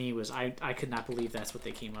this to me was I could not believe that's what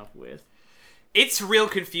they came up with. It's real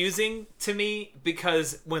confusing to me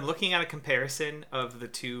because when looking at a comparison of the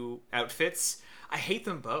two outfits, I hate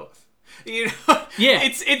them both. Yeah.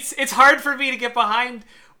 It's hard for me to get behind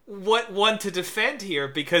what one to defend here,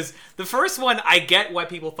 because the first one, I get why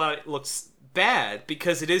people thought it looks bad,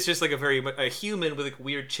 because it is just like a human with like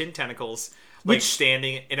weird chin tentacles, like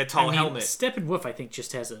standing in a tall helmet. Steppenwolf, I think,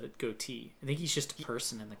 just has a goatee. I think he's just a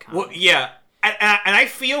person in the comic. Well, yeah. And I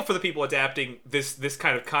feel for the people adapting this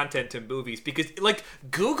kind of content to movies, because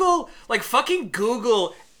fucking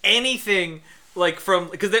Google anything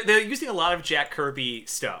because they're using a lot of Jack Kirby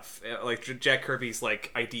stuff, like Jack Kirby's like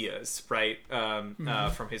ideas, right?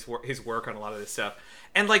 From his work on a lot of this stuff,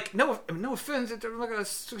 and like no offense, I'm not gonna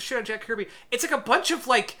shit on Jack Kirby. It's like a bunch of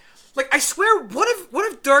like I swear, what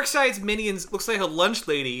if Darkseid's minions looks like a lunch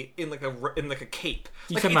lady in like a cape?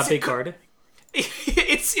 You talking about Big Card?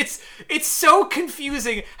 It's so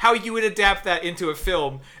confusing how you would adapt that into a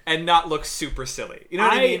film and not look super silly. You know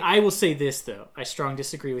what I mean? I will say this though. I strongly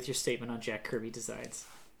disagree with your statement on Jack Kirby designs.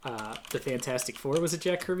 The Fantastic Four was a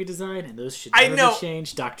Jack Kirby design, and those should never be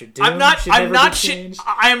changed. Doctor Doom should never be changed.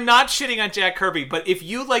 I am not shitting on Jack Kirby, but if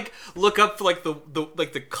you like look up for like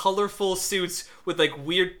the colorful suits with like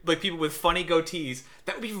weird like people with funny goatees,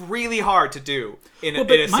 that would be really hard to do in a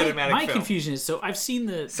cinematic film. My confusion is, so I've seen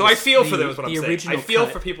I feel for them is what I'm saying. I feel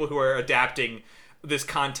cut. for people who are adapting this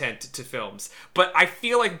content to films, but I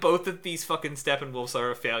feel like both of these fucking Steppenwolves are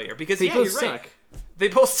a failure because they both you're suck. Right. They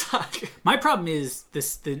both suck. My problem is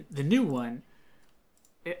the new one.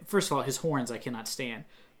 First of all, his horns I cannot stand,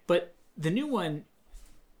 but the new one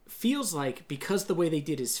feels like, because the way they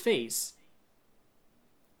did his face,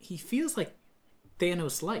 he feels like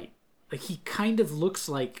Thanos light. Like, he kind of looks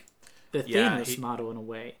like the Thanos model in a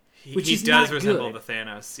way, which he does resemble the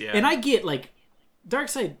Thanos. Yeah, and I get like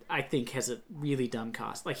Darkseid. I think has a really dumb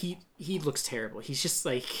cost. Like he looks terrible. He's just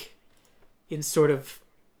like in sort of.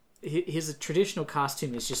 His traditional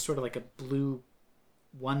costume is just sort of like a blue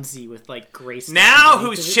onesie with like gray stuff. Now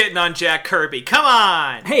who's shitting on Jack Kirby? Come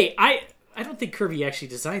on! Hey, I don't think Kirby actually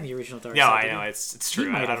designed the original Darkseid. No, I know it's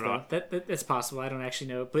true. I don't know. That's possible. I don't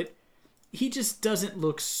actually know, but he just doesn't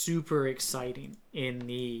look super exciting in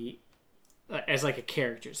the as like a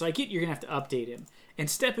character. So I get you're gonna have to update him. And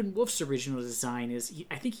Steppenwolf's original design is,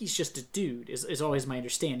 I think he's just a dude. Is always my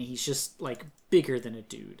understanding. He's just like bigger than a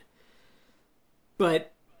dude,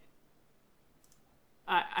 but.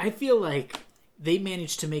 I feel like they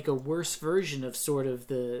managed to make a worse version of sort of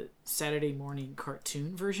the Saturday morning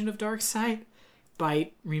cartoon version of Darkseid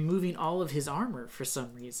by removing all of his armor for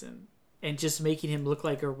some reason and just making him look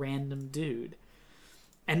like a random dude.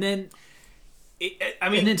 And then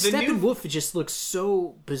Steppenwolf just looks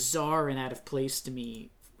so bizarre and out of place to me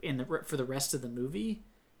for the rest of the movie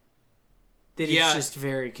that it's just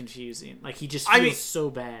very confusing. Like, he just feels so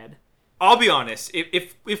bad. I'll be honest.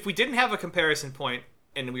 If we didn't have a comparison point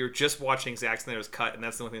and we were just watching Zack Snyder's cut, and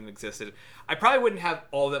that's the only thing that existed, I probably wouldn't have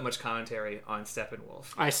all that much commentary on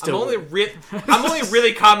Steppenwolf. I'm only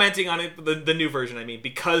really commenting on it, the new version, I mean,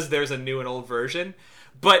 because there's a new and old version.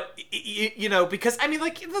 But, you know, because, I mean,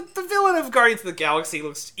 like, the villain of Guardians of the Galaxy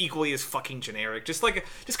looks equally as fucking generic. Just kind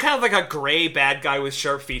of like a gray bad guy with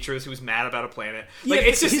sharp features who's mad about a planet. Like,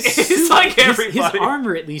 it's just, it's like everybody. His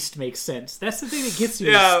armor at least makes sense. That's the thing that gets me.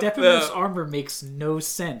 Steppenwolf's armor makes no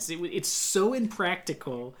sense. It's so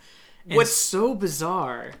impractical and so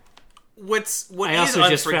bizarre. I also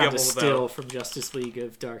just found a still from Justice League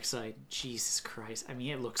of Darkseid. Jesus Christ. I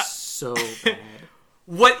mean, it looks so bad.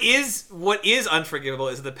 What is unforgivable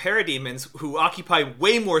is the Parademons, who occupy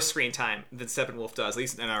way more screen time than Steppenwolf does, at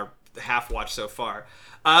least in our half watch so far,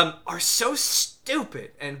 are so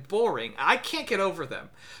stupid and boring. I can't get over them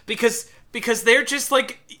because they're just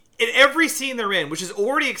like, in every scene they're in, which is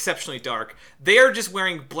already exceptionally dark, they are just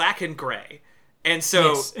wearing black and gray, and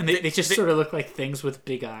so and they just sort of look like things with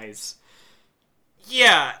big eyes.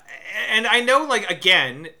 Yeah, and I know, like,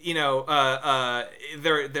 again, you know,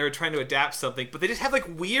 they're trying to adapt something, but they just have,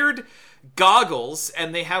 like, weird goggles,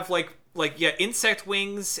 and they have, like insect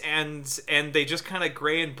wings, and they just kind of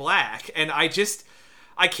gray and black, and I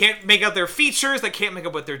can't make out their features, I can't make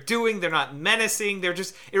out what they're doing, they're not menacing,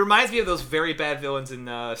 it reminds me of those very bad villains in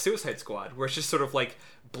Suicide Squad, where it's just sort of, like,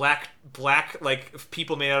 black like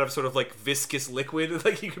people made out of sort of like viscous liquid,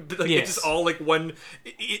 like you could, like, it's just all like one,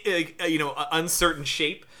 you know, uncertain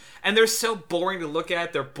shape, and they're so boring to look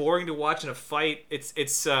at, they're boring to watch in a fight. It's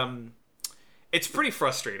pretty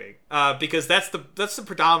frustrating, because that's the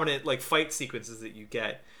predominant like fight sequences that you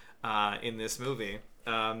get in this movie.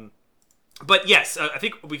 But yes, I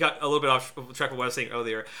think we got a little bit off track of what I was saying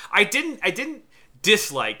earlier. I didn't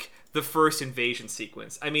dislike the first invasion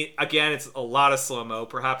sequence. I mean, again, it's a lot of slow-mo,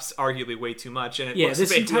 perhaps arguably way too much. And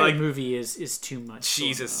this entire movie is too much.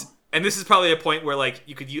 Jesus. Slow-mo. And this is probably a point where, like,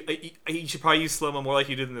 you should probably use slow-mo more like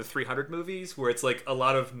you did in the 300 movies, where it's, like, a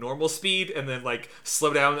lot of normal speed and then, like,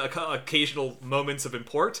 slow down occasional moments of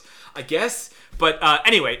import, I guess. But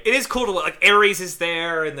anyway, it is cool to, like, Ares is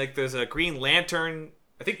there, and, like, there's a Green Lantern.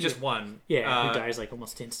 I think just one. Yeah, who dies like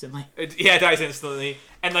almost instantly. Dies instantly.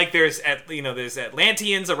 And like there's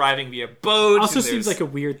Atlanteans arriving via boats. Also seems like a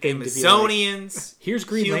weird thing Amazonians. To be like, here's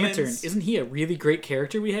Green Lantern. Isn't he a really great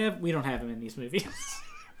character we have? We don't have him in these movies.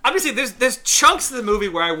 Obviously, there's chunks of the movie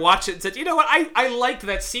where I watch it and said, you know what, I liked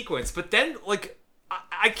that sequence. But then, like,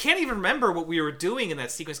 I can't even remember what we were doing in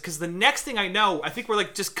that sequence, because the next thing I know, I think we're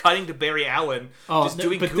like just cutting to Barry Allen,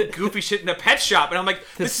 doing goofy shit in a pet shop, and I'm like,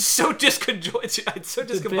 this is so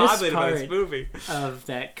discombobulated about this movie. Of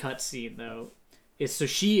that cutscene though, is so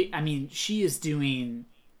she is doing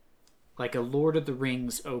like a Lord of the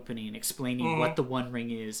Rings opening, explaining what the One Ring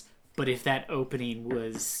is, but if that opening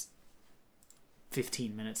was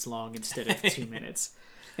 15 minutes long instead of 2 minutes.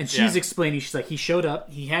 And she's explaining, she's like, he showed up,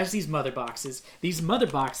 he has these mother boxes. These mother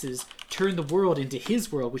boxes turn the world into his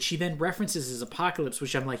world, which she then references as Apocalypse,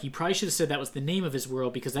 which I'm like, you probably should have said that was the name of his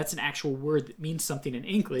world, because that's an actual word that means something in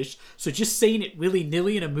English. So just saying it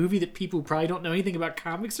willy-nilly in a movie that people who probably don't know anything about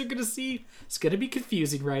comics are going to see, it's going to be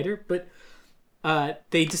confusing, writer. But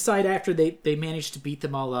they decide after they manage to beat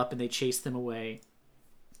them all up and they chase them away,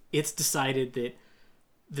 it's decided that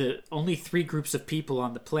the only 3 groups of people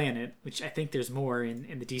on the planet, which I think there's more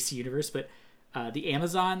in the DC universe, but the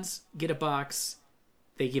Amazons get a box,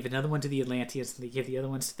 they give another one to the Atlanteans, and they give the other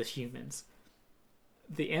ones to the humans.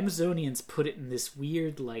 The Amazonians put it in this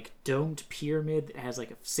weird, like, domed pyramid that has,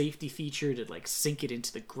 like, a safety feature to, like, sink it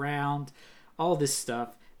into the ground, all this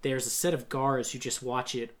stuff. There's a set of guards who just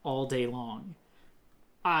watch it all day long.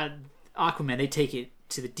 Aquaman, they take it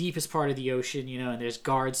to the deepest part of the ocean, you know, and there's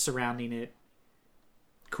guards surrounding it.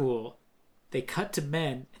 Cool. They cut to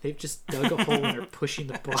men. They've just dug a hole and are pushing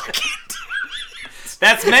the block.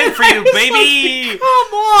 That's meant for you, baby. Like,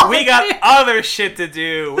 come on. We got other shit to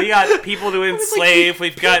do. We got people to enslave.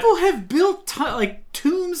 People have built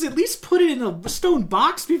tombs. At least put it in a stone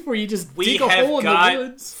box before you just dig a hole in the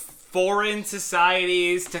woods. Foreign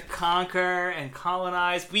societies to conquer and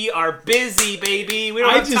colonize. We are busy, baby. We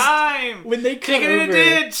don't have time. When they cut over, in a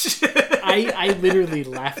ditch. I literally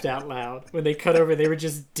laughed out loud when they cut over. They were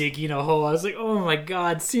just digging a hole. I was like, oh my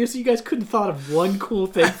god, seriously, you guys couldn't have thought of one cool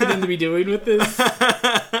thing for them to be doing with this?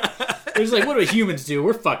 They're just like, what do humans do?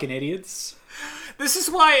 We're fucking idiots. This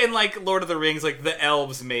is why in, like, Lord of the Rings, like, the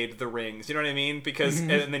elves made the rings. You know what I mean? Because,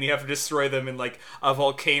 and then you have to destroy them in, like, a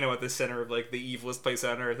volcano at the center of, like, the evilest place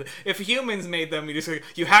on Earth. If humans made them,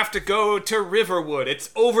 you have to go to Riverwood.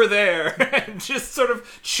 It's over there. And just sort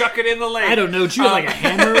of chuck it in the lake. I don't know. Do you have, like, a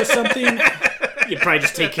hammer or something? You probably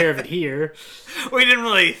just take care of it here. We didn't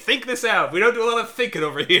really think this out. We don't do a lot of thinking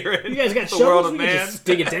over here. You guys got the shovels? world of We can man. just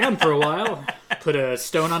dig it down for a while. Put a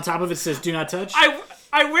stone on top of it that says "Do not touch."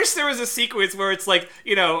 I wish there was a sequence where it's like,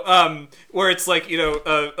 where it's like,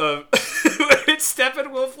 it's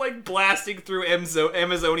Steppenwolf like blasting through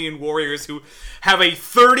Amazonian warriors who have a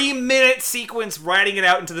 30-minute sequence riding it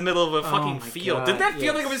out into the middle of a fucking my field. God, Did that feel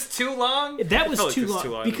yes. like it was too long? That was It felt like too it was long,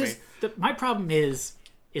 too long to because me. my problem is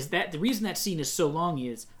that the reason that scene is so long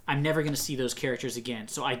is I'm never going to see those characters again,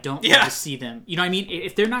 so I don't need Yeah. to see them. You know what I mean?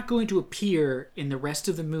 If they're not going to appear in the rest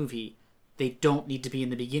of the movie, they don't need to be in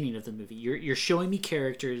the beginning of the movie. You're showing me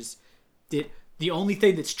characters that the only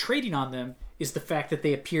thing that's trading on them is the fact that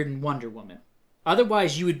they appeared in Wonder Woman.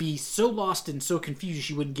 Otherwise, you would be so lost and so confused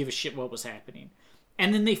you wouldn't give a shit what was happening.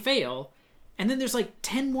 And then they fail, and then there's like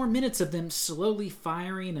 10 more minutes of them slowly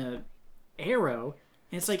firing a arrow,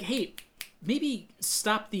 and it's like, hey, maybe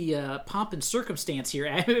stop the pomp and circumstance here,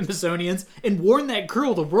 Amazonians, and warn that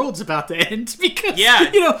girl the world's about to end, because,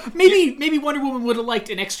 maybe Wonder Woman would have liked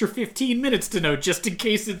an extra 15 minutes to know, just in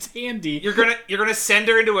case it's handy. You're gonna send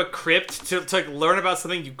her into a crypt to like, learn about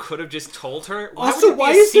something you could have just told her? Why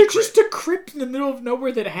is there just a crypt in the middle of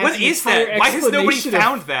nowhere that has What an is entire that? Why has nobody explanation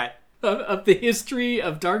found that? of the history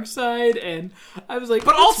of Darkseid? And I was like,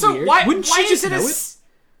 But that's also, weird. why Wouldn't she just is it know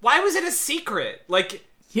why was it a secret? Like,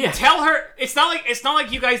 Yeah. tell her. It's not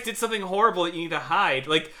like you guys did something horrible that you need to hide.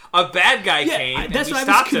 Like, a bad guy came and that's we what I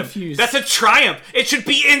was stopped him. confused. That's a triumph. It should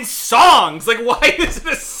be in songs. Like, why is it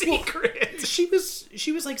a secret? She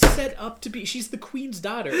was like set up to be. She's the queen's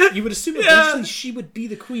daughter. You would assume eventually she would be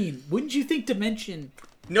the queen. Wouldn't you think Dimension?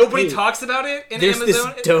 Nobody Hey, talks about it in There's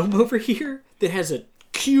Amazon. this dome over here that has a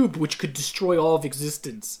cube which could destroy all of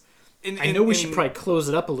existence. I know we should probably close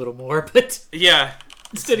it up a little more, but Yeah.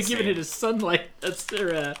 instead of giving it a sunlight,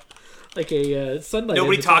 sunlight.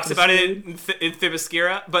 Nobody at the top talks of the about screen. it in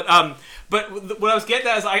Themyscira, but what I was getting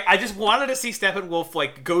at is I just wanted to see Steppenwolf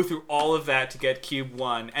like go through all of that to get Cube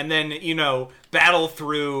 1, and then battle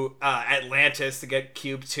through Atlantis to get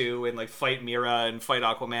Cube 2, and like fight Mira and fight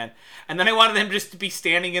Aquaman, and then I wanted him just to be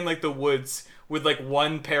standing in like the woods with like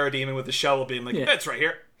one parademon with a shovel, being like, "It's right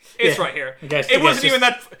here, it's right here." It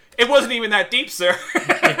wasn't even that deep, sir.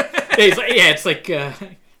 It's like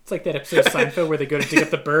that episode of Seinfeld where they go to dig up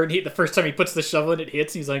the bird. The first time he puts the shovel and it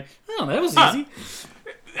hits, and he's like, "Oh, that was easy."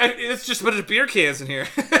 It's just a bunch of beer cans in here.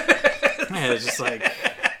 Yeah, it's just like,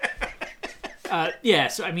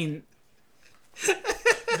 So I mean,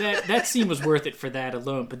 that scene was worth it for that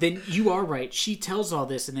alone. But then you are right. She tells all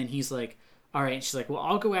this, and then he's like, "All right." And she's like, "Well,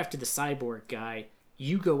 I'll go after the cyborg guy.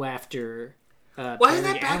 You go after." Why is Barry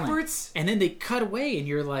that Allen." backwards? And then they cut away, and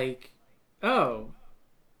you're like, "Oh."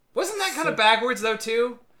 Wasn't that kind of backwards though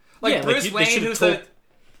too? Like Yeah, Bruce they Wayne, should've who's told-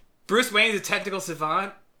 Bruce Wayne's a technical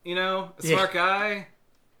savant, a smart guy.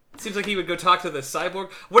 Seems like he would go talk to the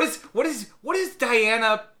cyborg. What does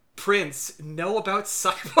Diana Prince know about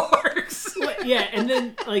cyborgs? Yeah, and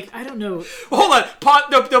then I don't know. Hold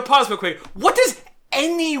on, pause real quick. What does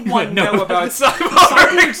anyone No. know about Cyborgs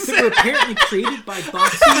cyborgs? that were apparently created by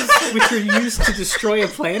boxes which are used to destroy a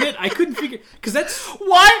planet. I couldn't figure, because that's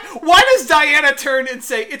Why does Diana turn and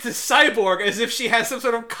say it's a cyborg as if she has some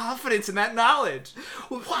sort of confidence in that knowledge?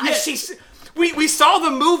 Why we saw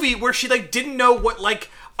the movie where she didn't know what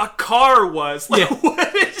a car was.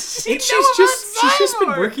 What is she And know about she's just been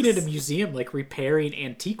cyborgs? working at a museum repairing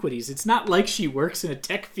antiquities. It's not like she works in a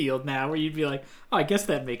tech field now where you'd be like, oh, I guess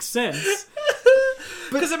that makes sense.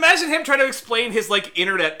 Because imagine him trying to explain his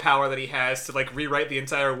internet power that he has to rewrite the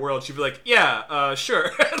entire world. She'd be like, "Yeah,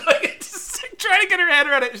 sure." Just trying to get her head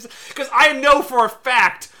around it. Because I know for a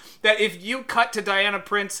fact that if you cut to Diana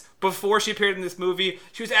Prince before she appeared in this movie,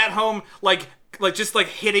 she was at home just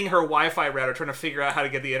hitting her Wi-Fi router, trying to figure out how to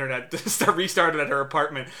get the internet to start restarted at her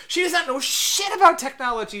apartment. She does not know shit about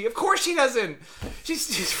technology. Of course she doesn't.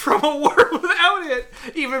 She's from a world without it.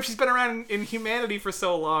 Even if she's been around in humanity for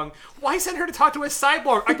so long. Why send her to talk to a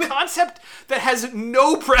cyborg? A concept that has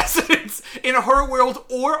no precedence in her world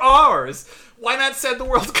or ours. Why not send the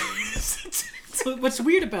world's greatest? What's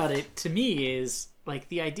weird about it to me is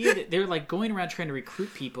the idea that they're going around trying to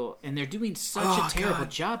recruit people and they're doing such a terrible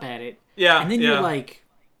job at it. Yeah. And then you're like,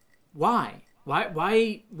 why?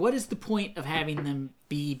 Why? What is the point of having them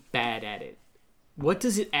be bad at it? What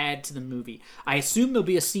does it add to the movie? I assume there'll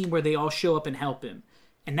be a scene where they all show up and help him.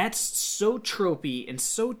 And that's so tropey and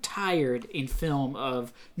so tired in film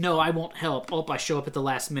of, no, I won't help. Oh, I show up at the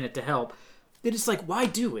last minute to help. That it's why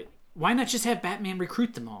do it? Why not just have Batman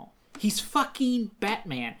recruit them all? He's fucking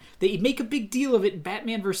Batman. They make a big deal of it in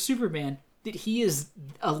Batman vs. Superman that he is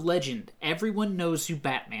a legend. Everyone knows who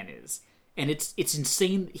Batman is. And it's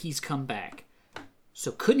insane that he's come back.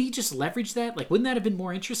 So couldn't he just leverage that? Like, wouldn't that have been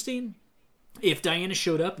more interesting? If Diana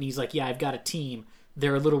showed up and he's like, yeah, I've got a team.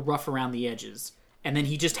 They're a little rough around the edges. And then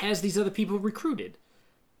he just has these other people recruited.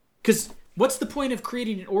 Because what's the point of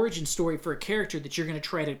creating an origin story for a character that you're going to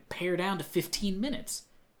try to pare down to 15 minutes?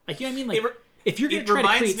 Like, you know what I mean? Like, if you're going to try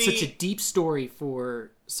to create such a deep story for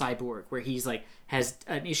Cyborg, where he's like, has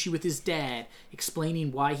an issue with his dad,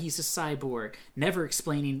 explaining why he's a cyborg, never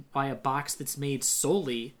explaining why a box that's made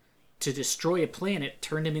solely to destroy a planet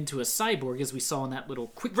turned him into a cyborg, as we saw in that little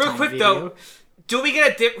quick real quick video. Though, do we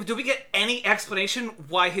get any explanation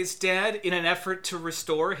why his dad, in an effort to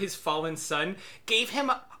restore his fallen son, gave him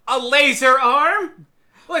a laser arm?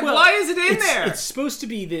 Like, well, why is it in there? It's supposed to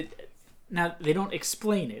be that. Now they don't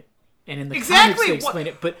explain it, and in the comics they explain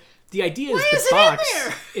it. But the idea is the box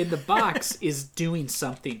in the box is doing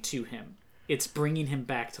something to him. It's bringing him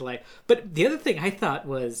back to life. But the other thing I thought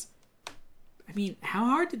was, I mean, how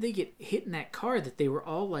hard did they get hit in that car that they were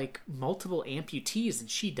all like multiple amputees and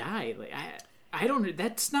she died? Like, I don't.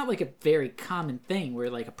 That's not like a very common thing where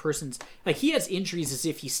like a person's like he has injuries as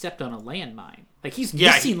if he stepped on a landmine. Like he's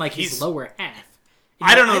missing like his lower half. And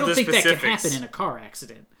I don't know. I don't the think specifics. That can happen in a car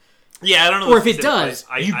accident. Yeah, I don't know. Or if it does,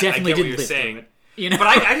 you definitely didn't live through it. You know? But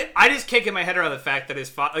I just can't get my head around the fact that his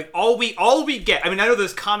father, like all we get. I mean, I know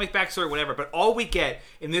there's comic backstory or whatever, but all we get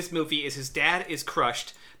in this movie is his dad is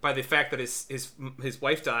crushed by the fact that his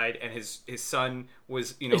wife died and his son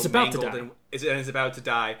was mangled and is about to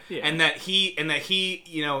die, and that he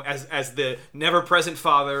as the never present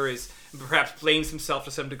father is perhaps blames himself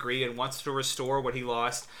to some degree and wants to restore what he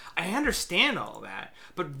lost. I understand all that,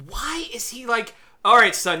 but why is he like, all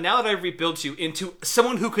right, son, now that I've rebuilt you into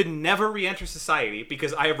someone who could never re-enter society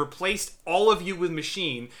because I have replaced all of you with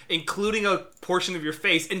machine, including a portion of your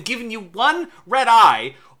face, and given you one red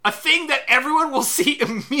eye, a thing that everyone will see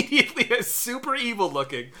immediately as super evil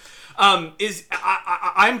looking,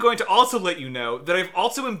 I'm going to also let you know that I've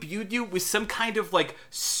also imbued you with some kind of like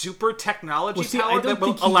super technology power that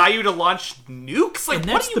will allow you to launch nukes. Like, and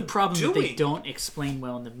that's what are you the problem doing? That they don't explain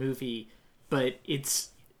well in the movie, but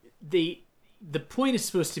the point is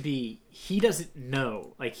supposed to be he doesn't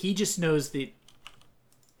know. Like, he just knows that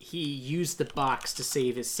he used the box to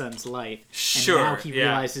save his son's life. Sure, and now he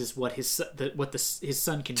realizes what his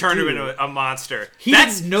son can turn do. him into a monster. He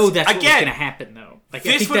didn't know that's what was going to happen, though. Like,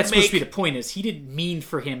 I think that's supposed to be the point, is he didn't mean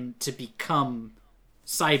for him to become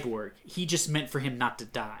Cyborg. He just meant for him not to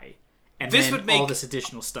die. And then all this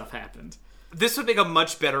additional stuff happened. This would make a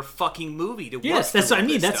much better fucking movie to watch. Yes, that's what I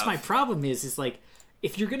mean. That's my problem is like,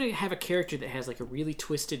 if you're going to have a character that has like a really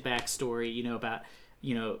twisted backstory, about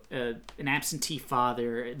an absentee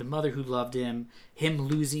father, the mother who loved him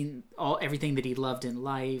losing everything that he loved in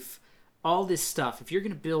life, all this stuff. If you're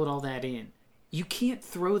going to build all that in, you can't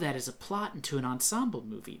throw that as a plot into an ensemble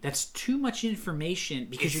movie. That's too much information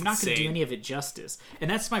because you're not going to do any of it justice. And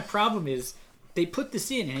that's my problem is they put this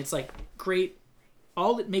in and it's like, great.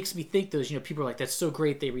 All it makes me think though is, people are like, that's so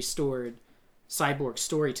great they restored Cyborg's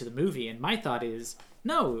story to the movie. And my thought is,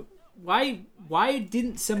 no, why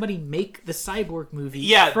didn't somebody make the Cyborg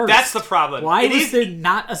movie first? That's the problem. Why was there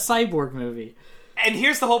not a Cyborg movie? And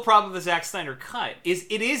here's the whole problem with the Zack Snyder cut.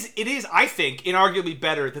 It is, I think, inarguably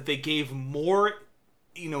better that they gave more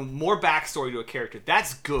backstory to a character.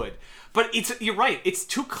 That's good. But you're right, it's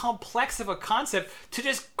too complex of a concept to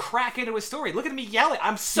just crack into a story. Look at me yelling.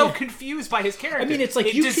 I'm so confused by his character. I mean, it's like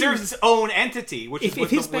it deserves its own entity, which is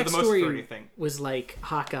his the most frustrating thing. Was like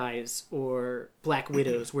Hawkeye's or Black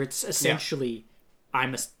Widow's, where it's essentially, I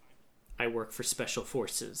work for special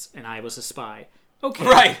forces and I was a spy. Okay,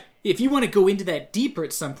 right. If you want to go into that deeper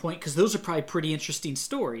at some point, because those are probably pretty interesting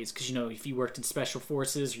stories, because if you worked in special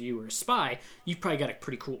forces or you were a spy, you've probably got a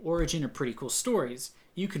pretty cool origin or pretty cool stories.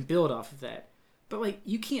 You can build off of that. But like,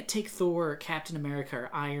 you can't take Thor or Captain America or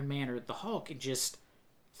Iron Man or the Hulk and just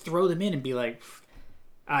throw them in and be like,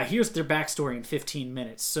 here's their backstory in 15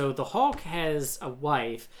 minutes. So the Hulk has a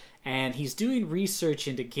wife and he's doing research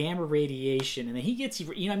into gamma radiation, and then he gets,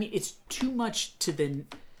 it's too much to then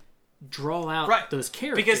draw out those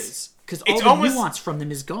characters because all the nuance from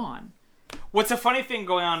them is gone. What's a funny thing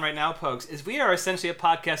going on right now, Pokes, is we are essentially a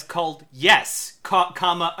podcast called Yes,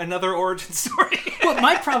 another origin story. Well,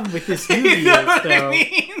 my problem with this movie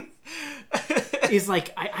is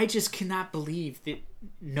like, I just cannot believe that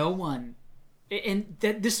no one, and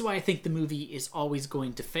this is why I think the movie is always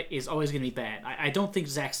going to be bad. I don't think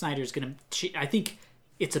Zack Snyder is going to. I think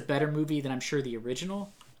it's a better movie than I'm sure the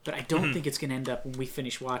original. But I don't think it's going to end up, when we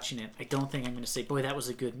finish watching it, I don't think I'm going to say, boy, that was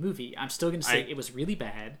a good movie. I'm still going to say it was really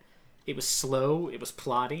bad. It was slow. It was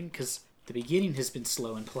plotting, because the beginning has been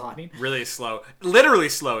slow and plotting. Really slow. Literally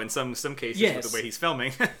slow in some cases with the way he's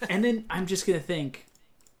filming. And then I'm just going to think,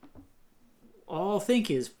 all think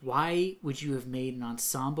is, why would you have made an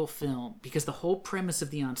ensemble film? Because the whole premise of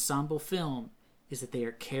the ensemble film is that they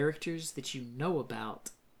are characters that you know about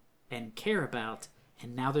and care about,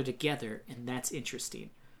 and now they're together, and that's interesting.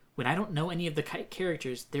 When I don't know any of the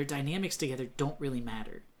characters, their dynamics together don't really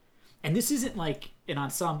matter. And this isn't like an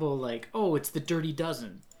ensemble like, oh, it's the Dirty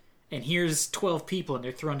Dozen, and here's 12 people, and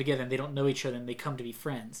they're thrown together, and they don't know each other, and they come to be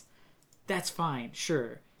friends. That's fine,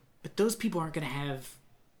 sure. But those people aren't going to have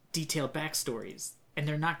detailed backstories, and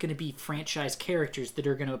they're not going to be franchise characters that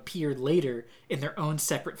are going to appear later in their own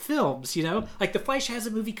separate films, you know? Like, The Flash has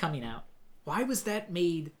a movie coming out. Why was that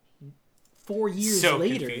made 4 years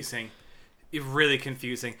later? So confusing. Really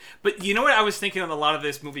confusing. But you know what I was thinking on a lot of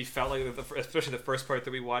this movie felt like, especially the first part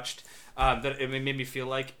that we watched, that it made me feel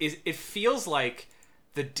like, is it feels like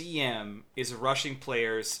the DM is rushing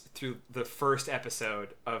players through the first episode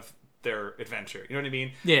of their adventure. You know what I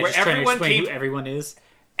mean? Yeah, where just trying to explain who everyone is.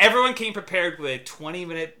 Everyone came prepared with a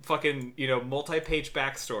 20-minute fucking, multi-page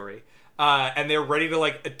backstory. And they're ready to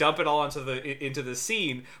like dump it all into the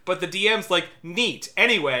scene, but the DM's like, neat.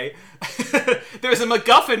 Anyway, there's a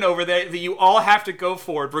MacGuffin over there that you all have to go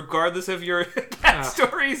for, regardless of your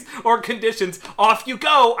backstories or conditions. Off you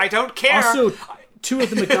go. I don't care. Also, 2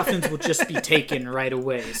 of the MacGuffins will just be taken right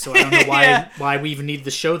away, so I don't know why we even need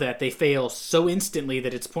to show that. They fail so instantly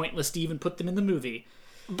that it's pointless to even put them in the movie.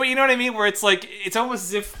 But you know what I mean? Where it's like, it's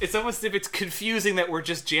almost as if it's confusing that we're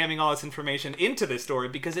just jamming all this information into this story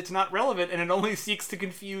because it's not relevant and it only seeks to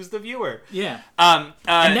confuse the viewer. Yeah. And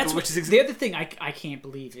that's the other thing I can't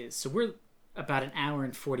believe is, so we're about an hour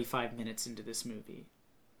and 45 minutes into this movie.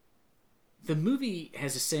 The movie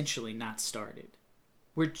has essentially not started.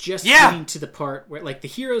 We're just getting to the part where, like, the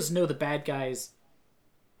heroes know the bad guys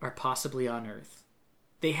are possibly on Earth.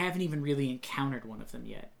 They haven't even really encountered one of them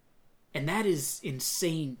yet. And that is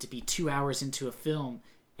insane to be 2 hours into a film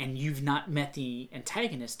and you've not met the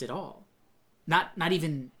antagonist at all. Not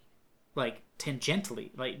even, like, tangentially.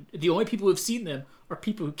 Like, the only people who have seen them are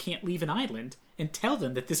people who can't leave an island and tell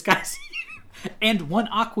them that this guy's here. And one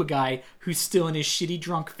Aqua guy who's still in his shitty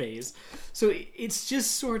drunk phase. So it's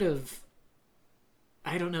just sort of,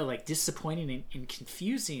 I don't know, like, disappointing and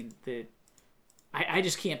confusing that I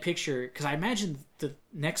just can't picture, because I imagine the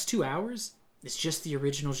next 2 hours, it's just the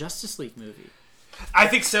original Justice League movie. I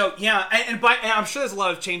think so, yeah. And I'm sure there's a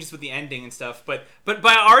lot of changes with the ending and stuff, but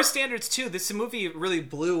by our standards too, this movie really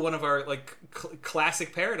blew one of our like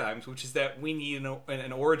classic paradigms, which is that we need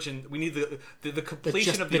an origin. We need the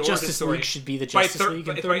completion of the origin Justice story. League should be the Justice League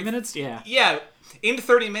in 30 minutes. Yeah, in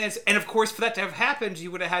 30 minutes, and of course, for that to have happened,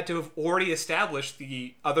 you would have had to have already established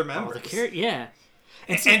the other members. Yeah.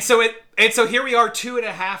 And so here we are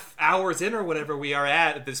 2.5 hours in or whatever we are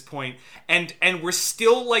at this point, and we're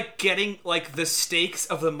still like getting like the stakes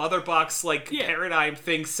of the mother box paradigm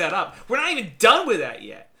thing set up. We're not even done with that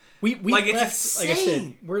yet. We like left, it's like I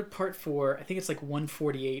insane. said, we're at part 4. I think it's like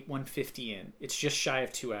 148, 150 in. It's just shy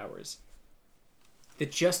of 2 hours. The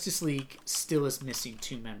Justice League still is missing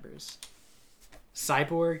 2 members.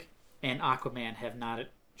 Cyborg and Aquaman have not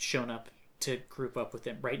shown up to group up with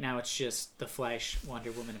them. Right now it's just the Flash,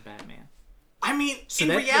 Wonder Woman, and Batman. I mean, so in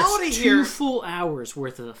that's reality 2 here, full hours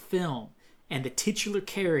worth of the film, and the titular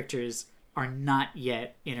characters are not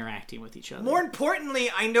yet interacting with each other. More importantly,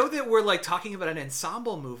 I know that we're like talking about an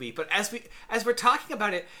ensemble movie, but as we're talking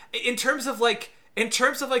about it, in terms of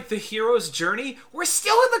the hero's journey, we're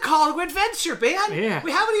still in the call to adventure, man. Yeah.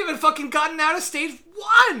 We haven't even fucking gotten out of stage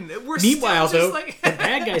 1. Meanwhile, still though, like... the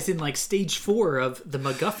bad guy's in like stage 4 of the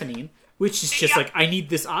MacGuffining, which is just like, I need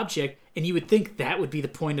this object, and you would think that would be the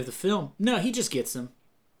point of the film. No, he just gets them.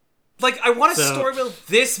 Like, I want to story build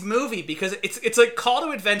this movie because it's like call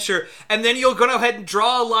to adventure, and then you'll go ahead and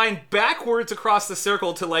draw a line backwards across the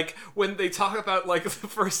circle to like when they talk about like the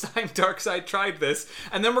first time Darkseid tried this,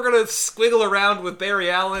 and then we're gonna squiggle around with Barry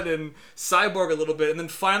Allen and Cyborg a little bit, and then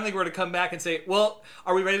finally we're gonna come back and say, well,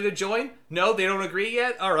 are we ready to join? No, they don't agree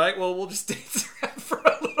yet? All right, well, we'll just dance around for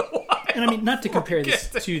a little while. And I mean, not to compare this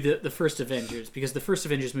to the first Avengers, because the first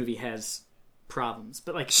Avengers movie has problems,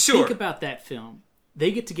 but like, think about that film.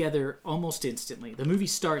 They get together almost instantly. The movie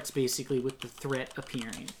starts basically with the threat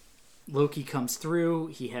appearing. Loki comes through,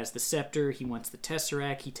 he has the scepter, he wants the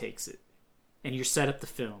Tesseract, he takes it. And you're set up the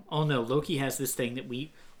film. Oh no, Loki has this thing that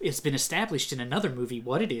it's been established in another movie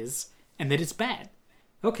what it is, and that it's bad.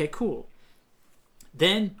 Okay, cool.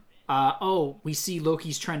 Then, we see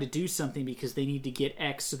Loki's trying to do something because they need to get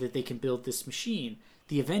X so that they can build this machine.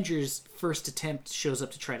 The Avengers' first attempt shows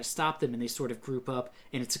up to try to stop them, and they sort of group up,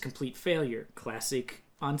 and it's a complete failure. Classic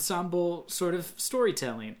ensemble sort of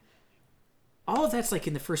storytelling. All of that's like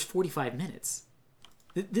in the first 45 minutes.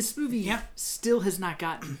 This movie still has not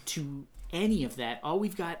gotten to any of that. All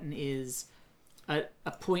we've gotten is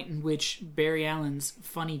a point in which Barry Allen's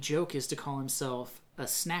funny joke is to call himself a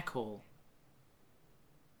snack hole.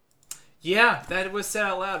 Yeah, that was said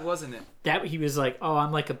out loud, wasn't it? That he was like, "Oh,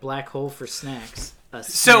 I'm like a black hole for snacks, a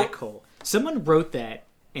snack hole." Someone wrote that,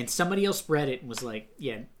 and somebody else read it and was like,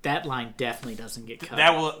 "Yeah, that line definitely doesn't get cut."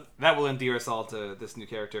 That will endear us all to this new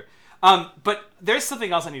character. But there's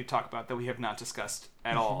something else I need to talk about that we have not discussed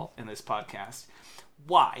at all in this podcast.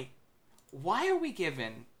 Why are we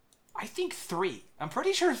given, I think 3, I'm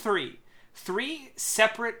pretty sure 3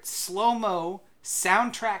 separate slow-mo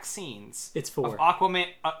soundtrack scenes it's 4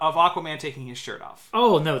 of Aquaman taking his shirt off?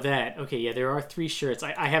 Oh, no, that. Okay, yeah, there are 3 shirts.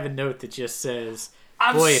 I have a note that just says,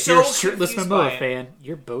 Boy, if you're a shirtless Momoa fan,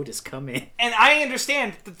 your boat is coming. And I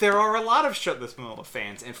understand that there are a lot of shirtless Momoa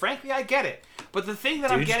fans, and frankly, I get it. But the thing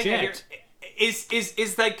that I'm getting at here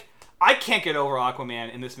is like, I can't get over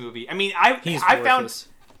Aquaman in this movie. I mean, I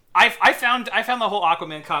found the whole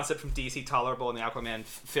Aquaman concept from DC tolerable in the Aquaman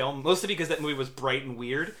film, mostly because that movie was bright and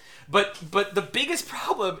weird. But the biggest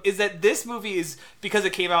problem is that this movie is, because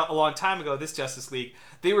it came out a long time ago, this Justice League,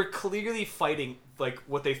 they were clearly fighting like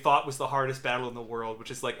what they thought was the hardest battle in the world,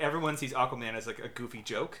 which is like everyone sees Aquaman as like a goofy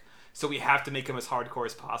joke. So we have to make him as hardcore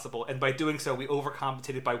as possible, and by doing so, we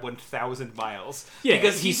overcompensated by 1,000 miles. Yeah,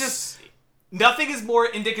 because he's just... Nothing is more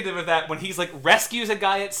indicative of that when he's like rescues a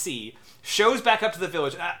guy at sea, shows back up to the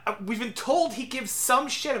village. We've been told he gives some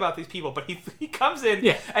shit about these people, but he comes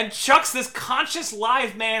in and chucks this conscious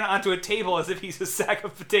live man onto a table as if he's a sack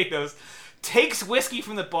of potatoes, takes whiskey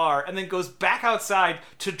from the bar, and then goes back outside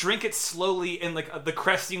to drink it slowly in like the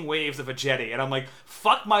cresting waves of a jetty. And I'm like,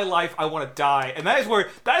 fuck my life, I want to die. And that is where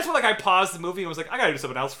like I paused the movie and was like, I gotta do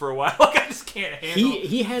something else for a while. Like I just can't handle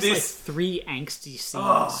he has this. Like 3 angsty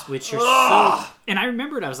scenes, which are so... And I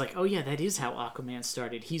remembered, I was like, oh yeah, that is how Aquaman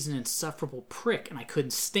started. He's an insufferable prick, and I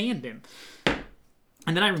couldn't stand him.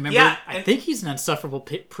 And then I remember, I think he's an insufferable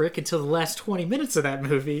prick until the last 20 minutes of that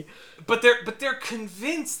movie. But they're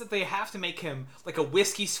convinced that they have to make him like a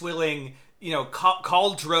whiskey swilling,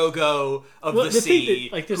 Khal Drogo of the sea,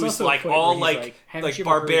 who's like all like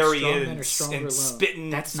barbarians and spitting.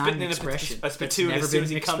 That's not an expression. A spittoon as soon as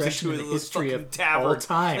he comes into his fucking tavern. All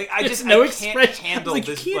time. Like, I can't handle this.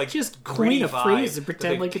 You can't like just coin a phrase and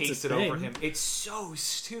pretend like it's a thing. Over him. It's so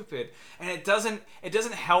stupid, and it doesn't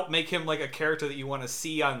help make him like a character that you want to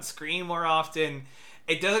see on screen more often.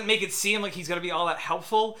 It doesn't make it seem like he's going to be all that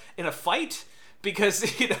helpful in a fight. Because,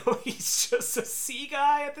 he's just a sea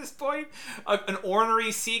guy at this point. An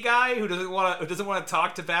ornery sea guy who doesn't want to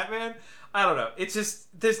talk to Batman. I don't know. It's just,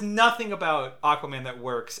 there's nothing about Aquaman that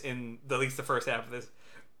works in at least the first half of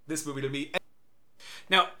this movie to me.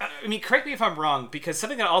 Now, I mean, correct me if I'm wrong, because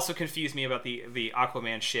something that also confused me about the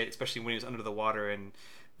Aquaman shit, especially when he was under the water and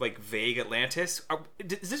like vague Atlantis.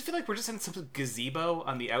 Does this feel like we're just in some gazebo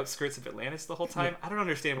on the outskirts of Atlantis the whole time? I don't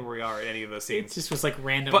understand where we are in any of those scenes. It just was like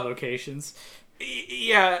random locations.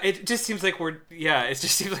 Yeah, it just seems like we're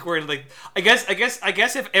in like I guess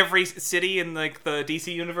if every city in like the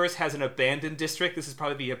DC universe has an abandoned district, this is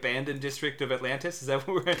probably the abandoned district of Atlantis. Is that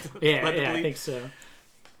what we're at? Yeah, I think so.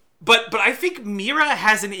 But I think Mira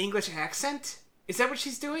has an English accent. Is that what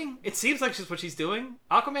she's doing? It seems like she's what she's doing.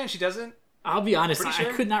 Aquaman, she doesn't. I'll be honest, I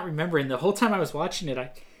could not remember, and the whole time I was watching it, I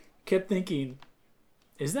kept thinking,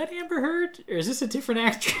 is that Amber Heard, or is this a different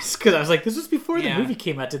actress? Because I was like, this was before the movie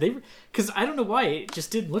came out. Did they? Because I don't know why, it just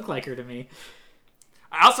didn't look like her to me.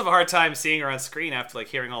 I also have a hard time seeing her on screen after like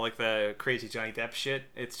hearing all like the crazy Johnny Depp shit.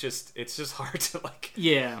 It's just hard to like.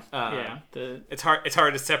 It's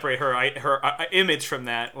hard to separate her image from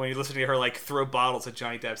that when you're listening to her like throw bottles at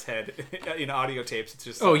Johnny Depp's head in audio tapes. It's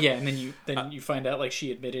just and then you find out like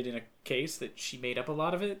she admitted in a case that she made up a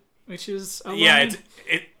lot of it, which is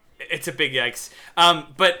it's a big yikes.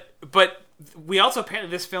 But we also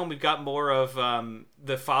apparently this film we've got more of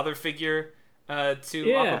the father figure. To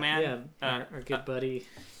Aquaman. Yeah, our good buddy.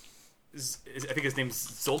 I think his name's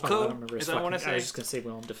Zolko. I don't remember his fucking, I was just going to say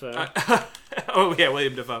Willem Dafoe.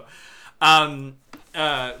 William Dafoe. But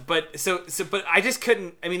I just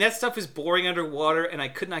couldn't. I mean, that stuff is boring underwater, and I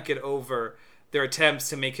could not get over their attempts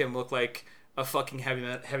to make him look like a fucking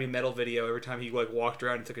heavy metal video every time he like walked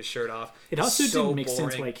around and took his shirt off. It also didn't make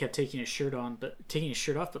sense why he kept taking his shirt off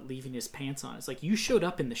but leaving his pants on. It's like, you showed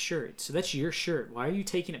up in the shirt, so that's your shirt. Why are you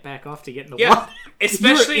taking it back off to get in the water?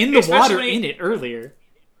 Especially you were in the water in it earlier.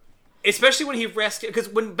 Especially when he rescued, because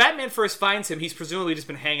when Batman first finds him, he's presumably just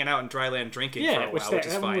been hanging out in dry land drinking for a while, which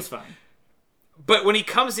is fine. Was fine. But when he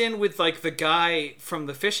comes in with like the guy from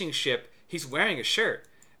the fishing ship, he's wearing a shirt.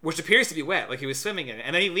 which appears to be wet, like he was swimming in it.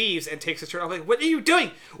 And then he leaves and takes his shirt off. Like, what are you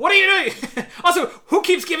doing? What are you doing? Also, who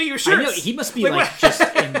keeps giving you shirts? I know, he must be like just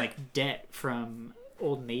in like debt from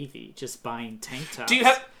Old Navy, just buying tank tops.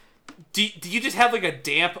 Do you just have like a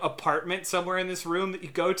damp apartment somewhere in this room that you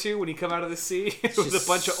go to when you come out of the sea with a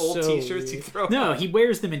bunch of old t-shirts you throw? No, he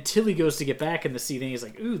wears them until he goes to get back in the sea. Then he's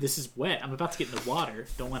like, "Ooh, this is wet. I'm about to get in the water.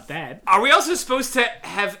 Don't want that." Are we also supposed to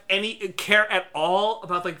have any care at all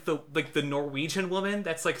about like the Norwegian woman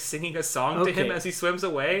that's like singing a song to him as he swims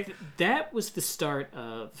away? That was the start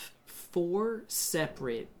of 4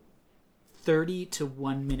 separate 30 to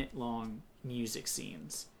 1 minute long music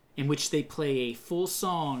scenes in which they play a full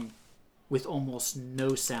song with almost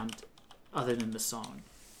no sound other than the song.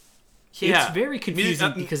 Yeah. It's very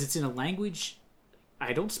confusing because it's in a language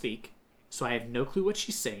I don't speak, so I have no clue what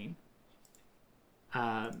she's saying.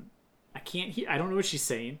 I can't hear. I don't know what she's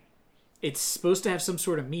saying. It's supposed to have some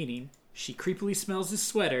sort of meaning. She creepily smells his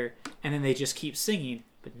sweater, and then they just keep singing,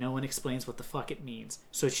 but no one explains what the fuck it means.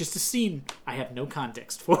 So it's just a scene I have no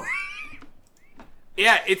context for.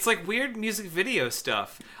 Yeah, it's like weird music video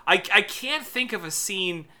stuff. I can't think of a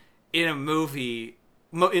scene in a movie,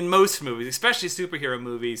 in most movies, especially superhero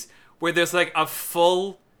movies, where there's like a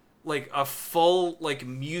full music,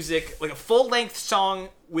 like a full length song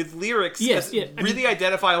with lyrics, really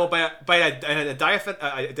identifiable by an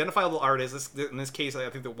identifiable artist. In this case, I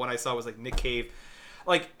think the one I saw was like Nick Cave.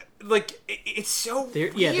 Like it's so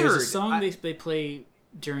weird. Yeah, there's a song they play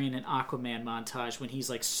during an Aquaman montage when he's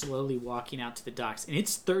like slowly walking out to the docks, and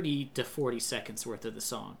it's 30 to 40 seconds worth of the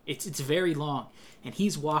song. It's very long, and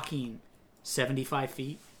he's walking 75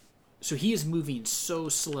 feet, so he is moving so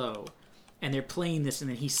slow, and they're playing this, and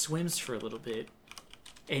then he swims for a little bit,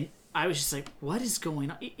 and I was just like, what is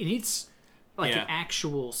going on? And it's like an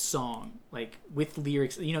actual song, like with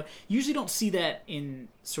lyrics. You know, you usually don't see that in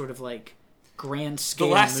sort of like grand scale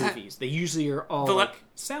movies. They usually are all like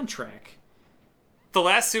soundtrack. The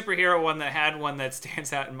last superhero one that had one that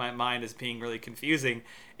stands out in my mind as being really confusing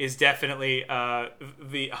is definitely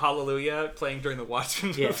the Hallelujah playing during the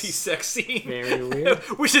Watchmen movie sex scene. Very weird.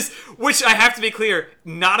 which I have to be clear,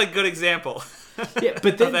 not a good example. Yeah,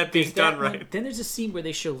 but then of that being done right. Then there's a scene where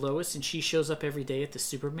they show Lois, and she shows up every day at the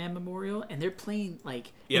Superman Memorial, and they're playing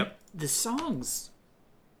like the songs.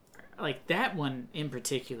 Like that one in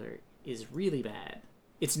particular is really bad.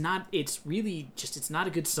 It's not. It's really just. It's not a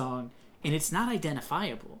good song. And it's not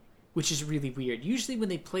identifiable, which is really weird. Usually when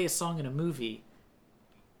they play a song in a movie,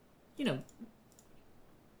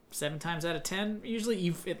 7 times out of 10, usually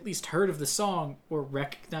you've at least heard of the song or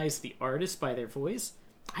recognized the artist by their voice.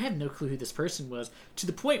 I have no clue who this person was, to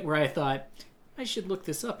the point where I thought, I should look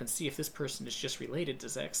this up and see if this person is just related to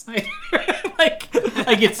Zack Snyder. like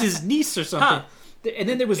it's his niece or something. Huh. And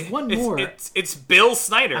then there was one more. It's Bill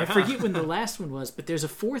Snyder. I forget when the last one was, but there's a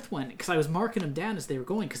fourth one because I was marking them down as they were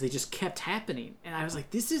going because they just kept happening, and I was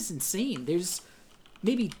like, "This is insane." There's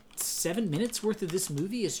maybe 7 minutes worth of this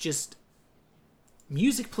movie is just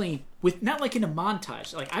music playing with not like in a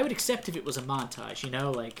montage. Like I would accept if it was a montage,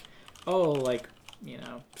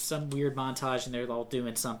 some weird montage and they're all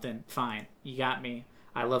doing something. Fine, you got me.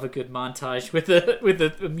 I love a good montage with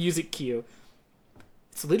a music cue.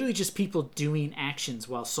 It's literally just people doing actions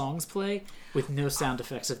while songs play with no sound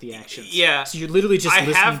effects of the actions. Yeah. So you're literally just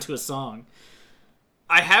listening to a song.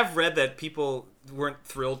 I have read that people weren't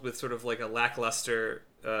thrilled with sort of like a lackluster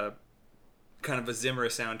kind of a Zimmer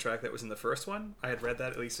soundtrack that was in the first one. I had read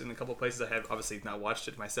that at least in a couple of places. I had obviously not watched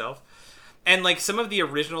it myself. And like some of the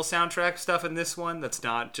original soundtrack stuff in this one that's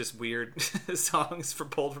not just weird songs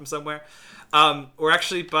pulled from somewhere were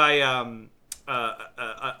actually by...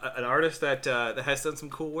 an artist that has done some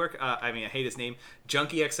cool work. I hate his name,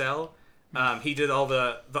 Junkie XL. He did all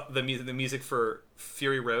the music for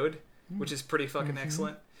Fury Road, which is pretty fucking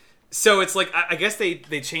excellent. So it's like I guess they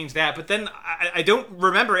changed that, but then I don't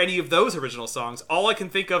remember any of those original songs. All I can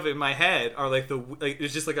think of in my head are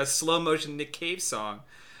it's just like a slow motion Nick Cave song,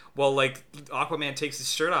 while like Aquaman takes his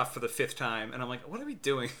shirt off for the 5th time, and I'm like, what are we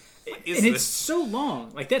doing? It's so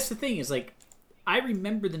long. Like that's the thing is like. I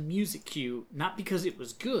remember the music cue, not because it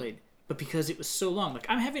was good, but because it was so long. Like,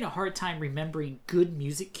 I'm having a hard time remembering good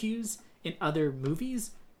music cues in other movies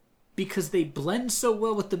because they blend so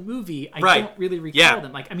well with the movie, I don't really recall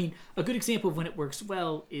them. Like, a good example of when it works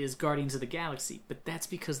well is Guardians of the Galaxy, but that's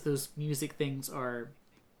because those music things are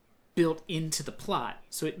built into the plot,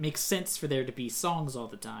 so it makes sense for there to be songs all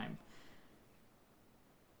the time.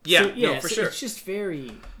 Yeah, for sure. It's just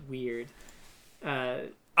very weird. I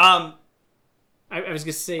was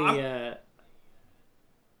gonna say. Go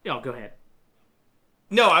ahead.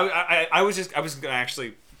 No, I was gonna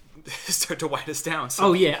actually start to wind us down. So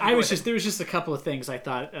oh yeah, there was just a couple of things I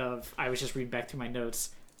thought of. I was just reading back through my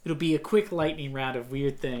notes. It'll be a quick lightning round of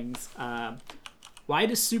weird things. Why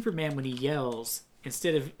does Superman, when he yells,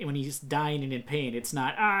 instead of when he's dying and in pain, it's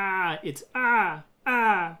not it's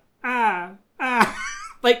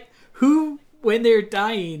like, who, when they're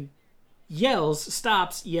dying, yells,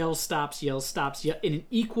 stops, yells, stops, yells, stops, in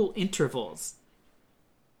equal intervals?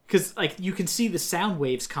 Because, like, you can see the sound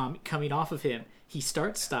waves coming off of him. He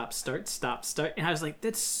starts, stops, starts, stops, start. And I was like,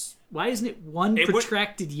 why isn't it one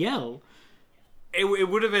protracted yell? It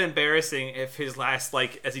would have been embarrassing if his last,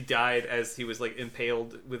 like, as he died, as he was, like,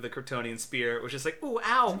 impaled with the Kryptonian spear, was just like, ooh,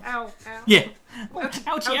 ow, ow, ow. Yeah.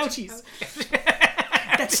 Ouchie, ouchies.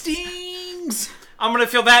 That stings! I'm gonna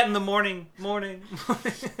feel that in the morning.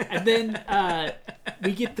 And then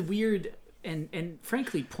we get the weird and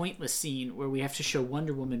frankly pointless scene where we have to show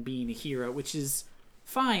Wonder Woman being a hero, which is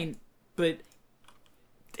fine, but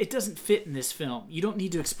it doesn't fit in this film. You don't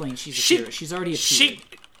need to explain she's a hero. She's already appeared.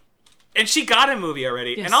 And she got a movie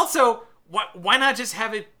already. Yes. And also, why not just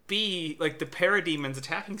have it be like the parademons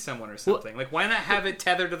attacking someone or something? Like, why not have it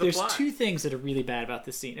tethered to the plot? There's two things that are really bad about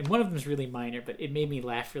this scene, and one of them is really minor, but it made me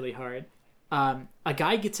laugh really hard. A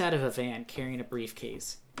guy gets out of a van carrying a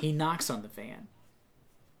briefcase. He knocks on the van.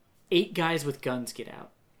 8 guys with guns get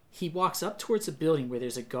out. He walks up towards a building where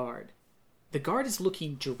there's a guard. The guard is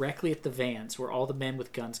looking directly at the vans where all the men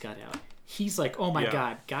with guns got out. He's like, oh my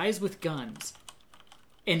god, guys with guns.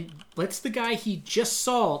 And lets the guy he just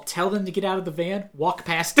saw tell them to get out of the van, walk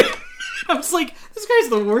past it. I was like, this guy's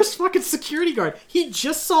the worst fucking security guard. He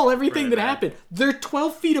just saw everything that happened. They're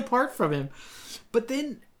 12 feet apart from him. But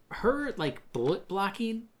then her, like, bullet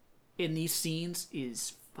blocking in these scenes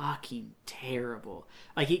is fucking terrible.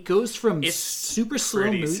 Like, it goes from super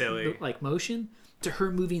slow motion to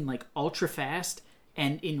her moving, like, ultra fast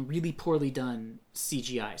and in really poorly done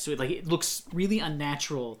CGI. So it looks really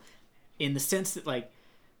unnatural in the sense that, like,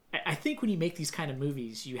 I think when you make these kind of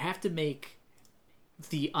movies, you have to make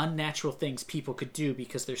the unnatural things people could do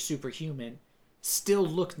because they're superhuman still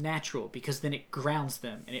look natural, because then it grounds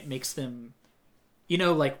them and it makes them, you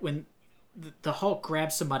know, like when the Hulk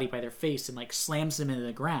grabs somebody by their face and, like, slams them into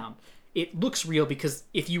the ground. It looks real because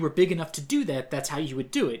if you were big enough to do that, that's how you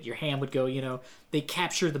would do it. Your hand would go, you know, they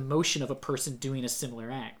capture the motion of a person doing a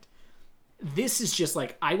similar act. This is just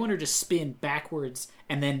like, I want her to spin backwards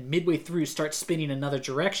and then midway through start spinning another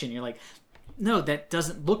direction. You're like, no, that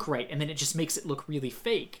doesn't look right. And then it just makes it look really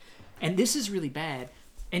fake. And this is really bad.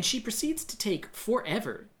 And she proceeds to take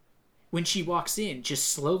forever when she walks in, just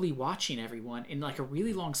slowly watching everyone in, like, a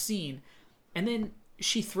really long scene. And then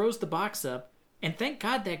she throws the box up. And thank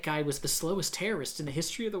God that guy was the slowest terrorist in the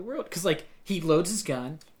history of the world. Because, like, he loads his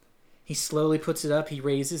gun. He slowly puts it up. He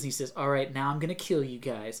raises. And he says, all right, now I'm going to kill you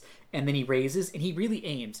guys. And then he raises. And he really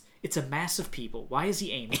aims. It's a mass of people. Why is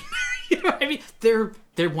he aiming? You know what I mean? They're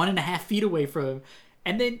 1.5 feet away from him.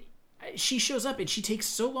 And then she shows up. And she takes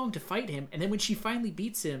so long to fight him. And then when she finally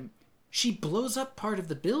beats him, she blows up part of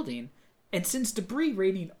the building and sends debris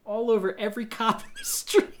raining all over every cop in the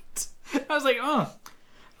street. I was like, oh,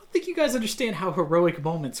 I don't think you guys understand how heroic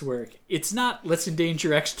moments work. It's not, let's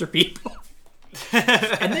endanger extra people.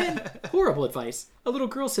 And then, horrible advice. A little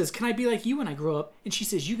girl says, can I be like you when I grow up? And she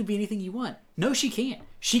says, you can be anything you want. No, she can't.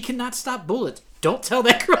 She cannot stop bullets. Don't tell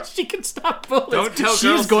that girl she can stop bullets. Don't tell she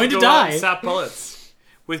girls is going to to go out die. and stop bullets.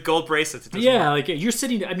 With gold bracelets, it doesn't Yeah, work. like, you're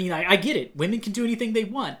sitting, I mean, I get it. Women can do anything they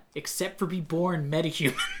want, except for be born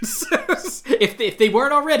metahumans. if they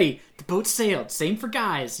weren't already, the boat sailed. Same for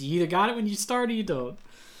guys. You either got it when you start or you don't.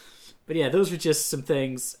 But yeah, those were just some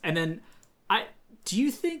things. And then, do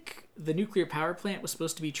you think the nuclear power plant was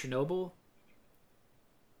supposed to be Chernobyl?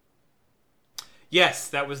 Yes,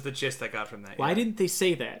 that was the gist I got from that. Why didn't they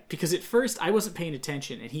say that? Because at first I wasn't paying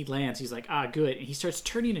attention, and he lands, he's like, good, and he starts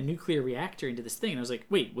turning a nuclear reactor into this thing, and I was like,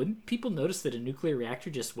 wait, wouldn't people notice that a nuclear reactor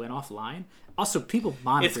just went offline? Also, people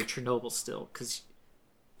monitor Chernobyl still, because,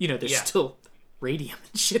 you know, there's still radium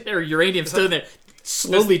and shit, or uranium still in there,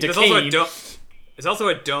 slowly decaying. There's also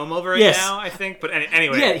a dome over it now, I think, but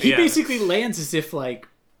anyway. Yeah, he basically lands as if, like,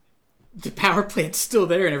 the power plant's still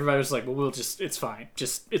there, and everybody was like, well, it's fine.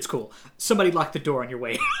 It's cool. Somebody lock the door on your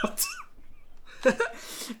way out.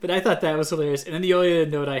 But I thought that was hilarious. And then the only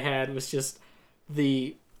other note I had was just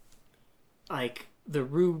the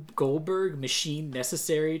Rube Goldberg machine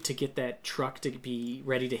necessary to get that truck to be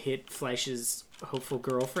ready to hit Fleisch's hopeful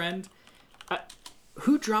girlfriend.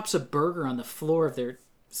 Who drops a burger on the floor of their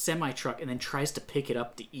semi-truck and then tries to pick it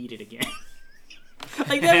up to eat it again?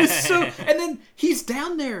 Like, that was so... And then he's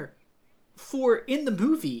down there for, in the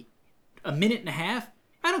movie, a minute and a half,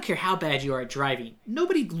 I don't care how bad you are at driving.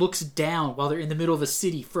 Nobody looks down while they're in the middle of a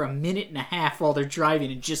city for a minute and a half while they're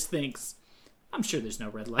driving and just thinks, I'm sure there's no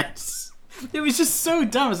red lights. It was just so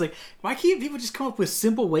dumb. I was like, why can't people just come up with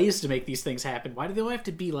simple ways to make these things happen? Why do they all have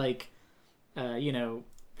to be like,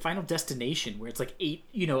 Final Destination, where it's like 8,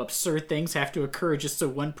 absurd things have to occur just so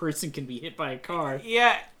one person can be hit by a car?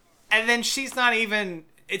 Yeah, and then she's not even...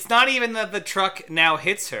 It's not even that the truck now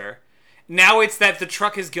hits her. Now it's that the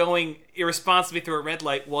truck is going irresponsibly through a red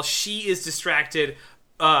light while she is distracted,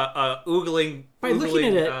 oogling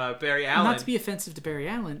looking at it, Barry Allen. Not to be offensive to Barry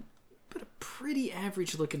Allen, but a pretty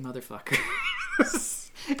average-looking motherfucker.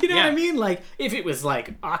 You know what I mean? Like, if it was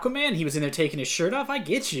like Aquaman, he was in there taking his shirt off, I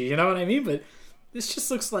get you, you know what I mean? But this just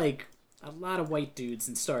looks like a lot of white dudes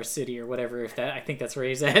in Star City or whatever, I think that's where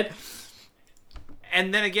he's at.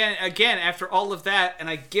 And then again, after all of that, and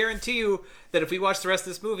I guarantee you that if we watch the rest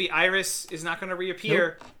of this movie, Iris is not going to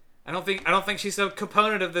reappear. Nope. I don't think she's a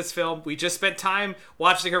component of this film. We just spent time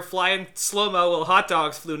watching her fly in slow-mo while hot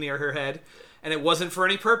dogs flew near her head, and it wasn't for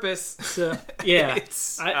any purpose. So, yeah. It'll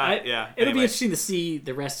be Anyway. interesting to see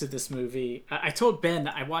the rest of this movie. I told Ben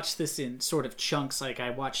I watched this in sort of chunks. Like,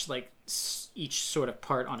 I watched like each sort of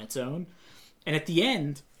part on its own, and at the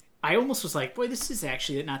end, I almost was like, boy, this is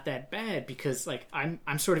actually not that bad, because like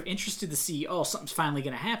I'm sort of interested to see, something's finally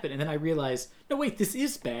going to happen, and then I realized, no, wait, this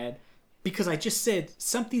is bad, because I just said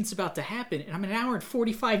something's about to happen, and I'm an hour and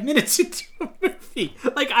 45 minutes into a movie.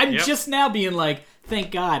 Like, I'm just now being like,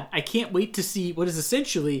 thank God, I can't wait to see what is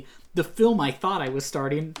essentially the film I thought I was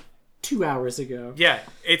starting 2 hours ago. Yeah,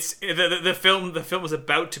 it's the film. The film was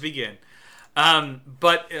about to begin.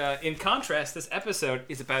 But in contrast, this episode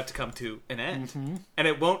is about to come to an end, and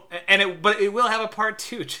it won't. But it will have a part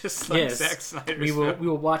 2, just like Zack Snyder's. We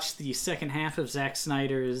will watch the second half of Zack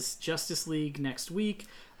Snyder's Justice League next week.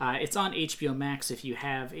 It's on HBO Max if you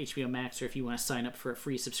have HBO Max, or if you want to sign up for a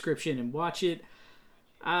free subscription and watch it.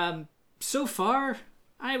 So far,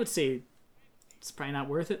 I would say it's probably not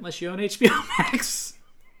worth it unless you own HBO Max.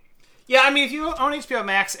 Yeah, I mean, if you own HBO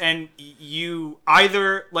Max and you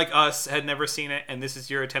either, like us, had never seen it and this is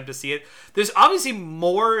your attempt to see it, there's obviously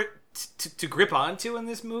more to grip onto in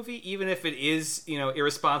this movie, even if it is,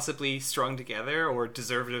 irresponsibly strung together or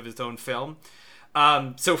deserved of its own film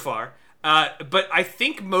so far. But I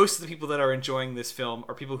think most of the people that are enjoying this film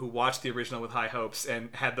are people who watched the original with high hopes and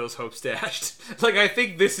had those hopes dashed. Like, I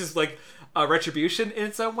think this is like a retribution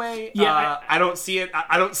in some way. Yeah, I don't see it.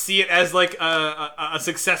 I don't see it as like a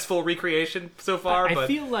successful recreation so far. I but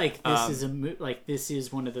feel like this this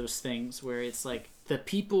is one of those things where it's like the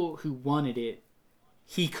people who wanted it,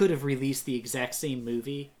 he could have released the exact same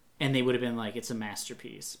movie and they would have been like, it's a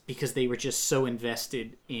masterpiece, because they were just so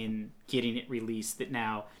invested in getting it released that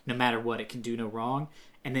now, no matter what, it can do no wrong.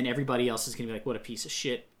 And then everybody else is going to be like, what a piece of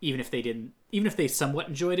shit, even if they somewhat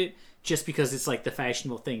enjoyed it, just because it's like the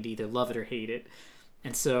fashionable thing to either love it or hate it.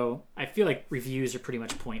 And so I feel like reviews are pretty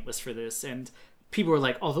much pointless for this. And people were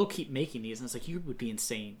like, oh, they'll keep making these. And it's like, you would be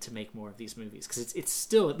insane to make more of these movies, because it's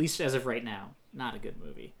still, at least as of right now, not a good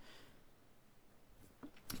movie.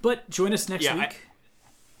 But join us next week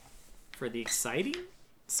for the exciting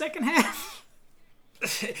second half.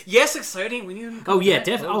 Yes, exciting. We need. Oh yeah,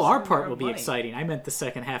 definitely. Oh, our part will be exciting. I meant the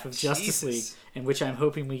second half of Justice League, in which I'm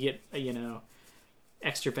hoping we get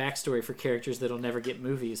extra backstory for characters that'll never get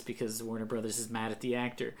movies because Warner Brothers is mad at the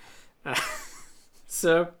actor.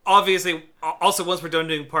 So obviously, also once we're done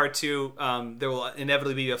doing part 2, there will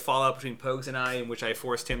inevitably be a fallout between Pogues and I, in which I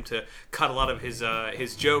forced him to cut a lot of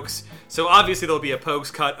his jokes. So obviously there'll be a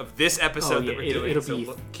Pogues cut of this episode that we're doing.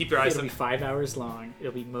 Keep your eyes on. It'll be 5 hours long.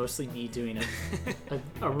 It'll be mostly me doing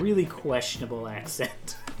a really questionable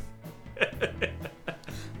accent,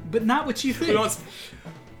 but not what you think.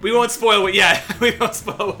 We won't spoil what. Yeah, we won't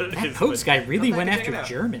spoil what it that is. Pogues guy really went after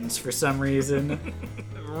Germans for some reason.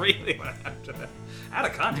 Really went after that. Out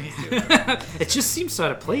of context. It just seems so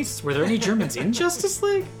out of place. Were there any Germans in Justice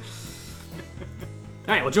League?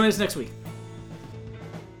 All right, well, join us next week.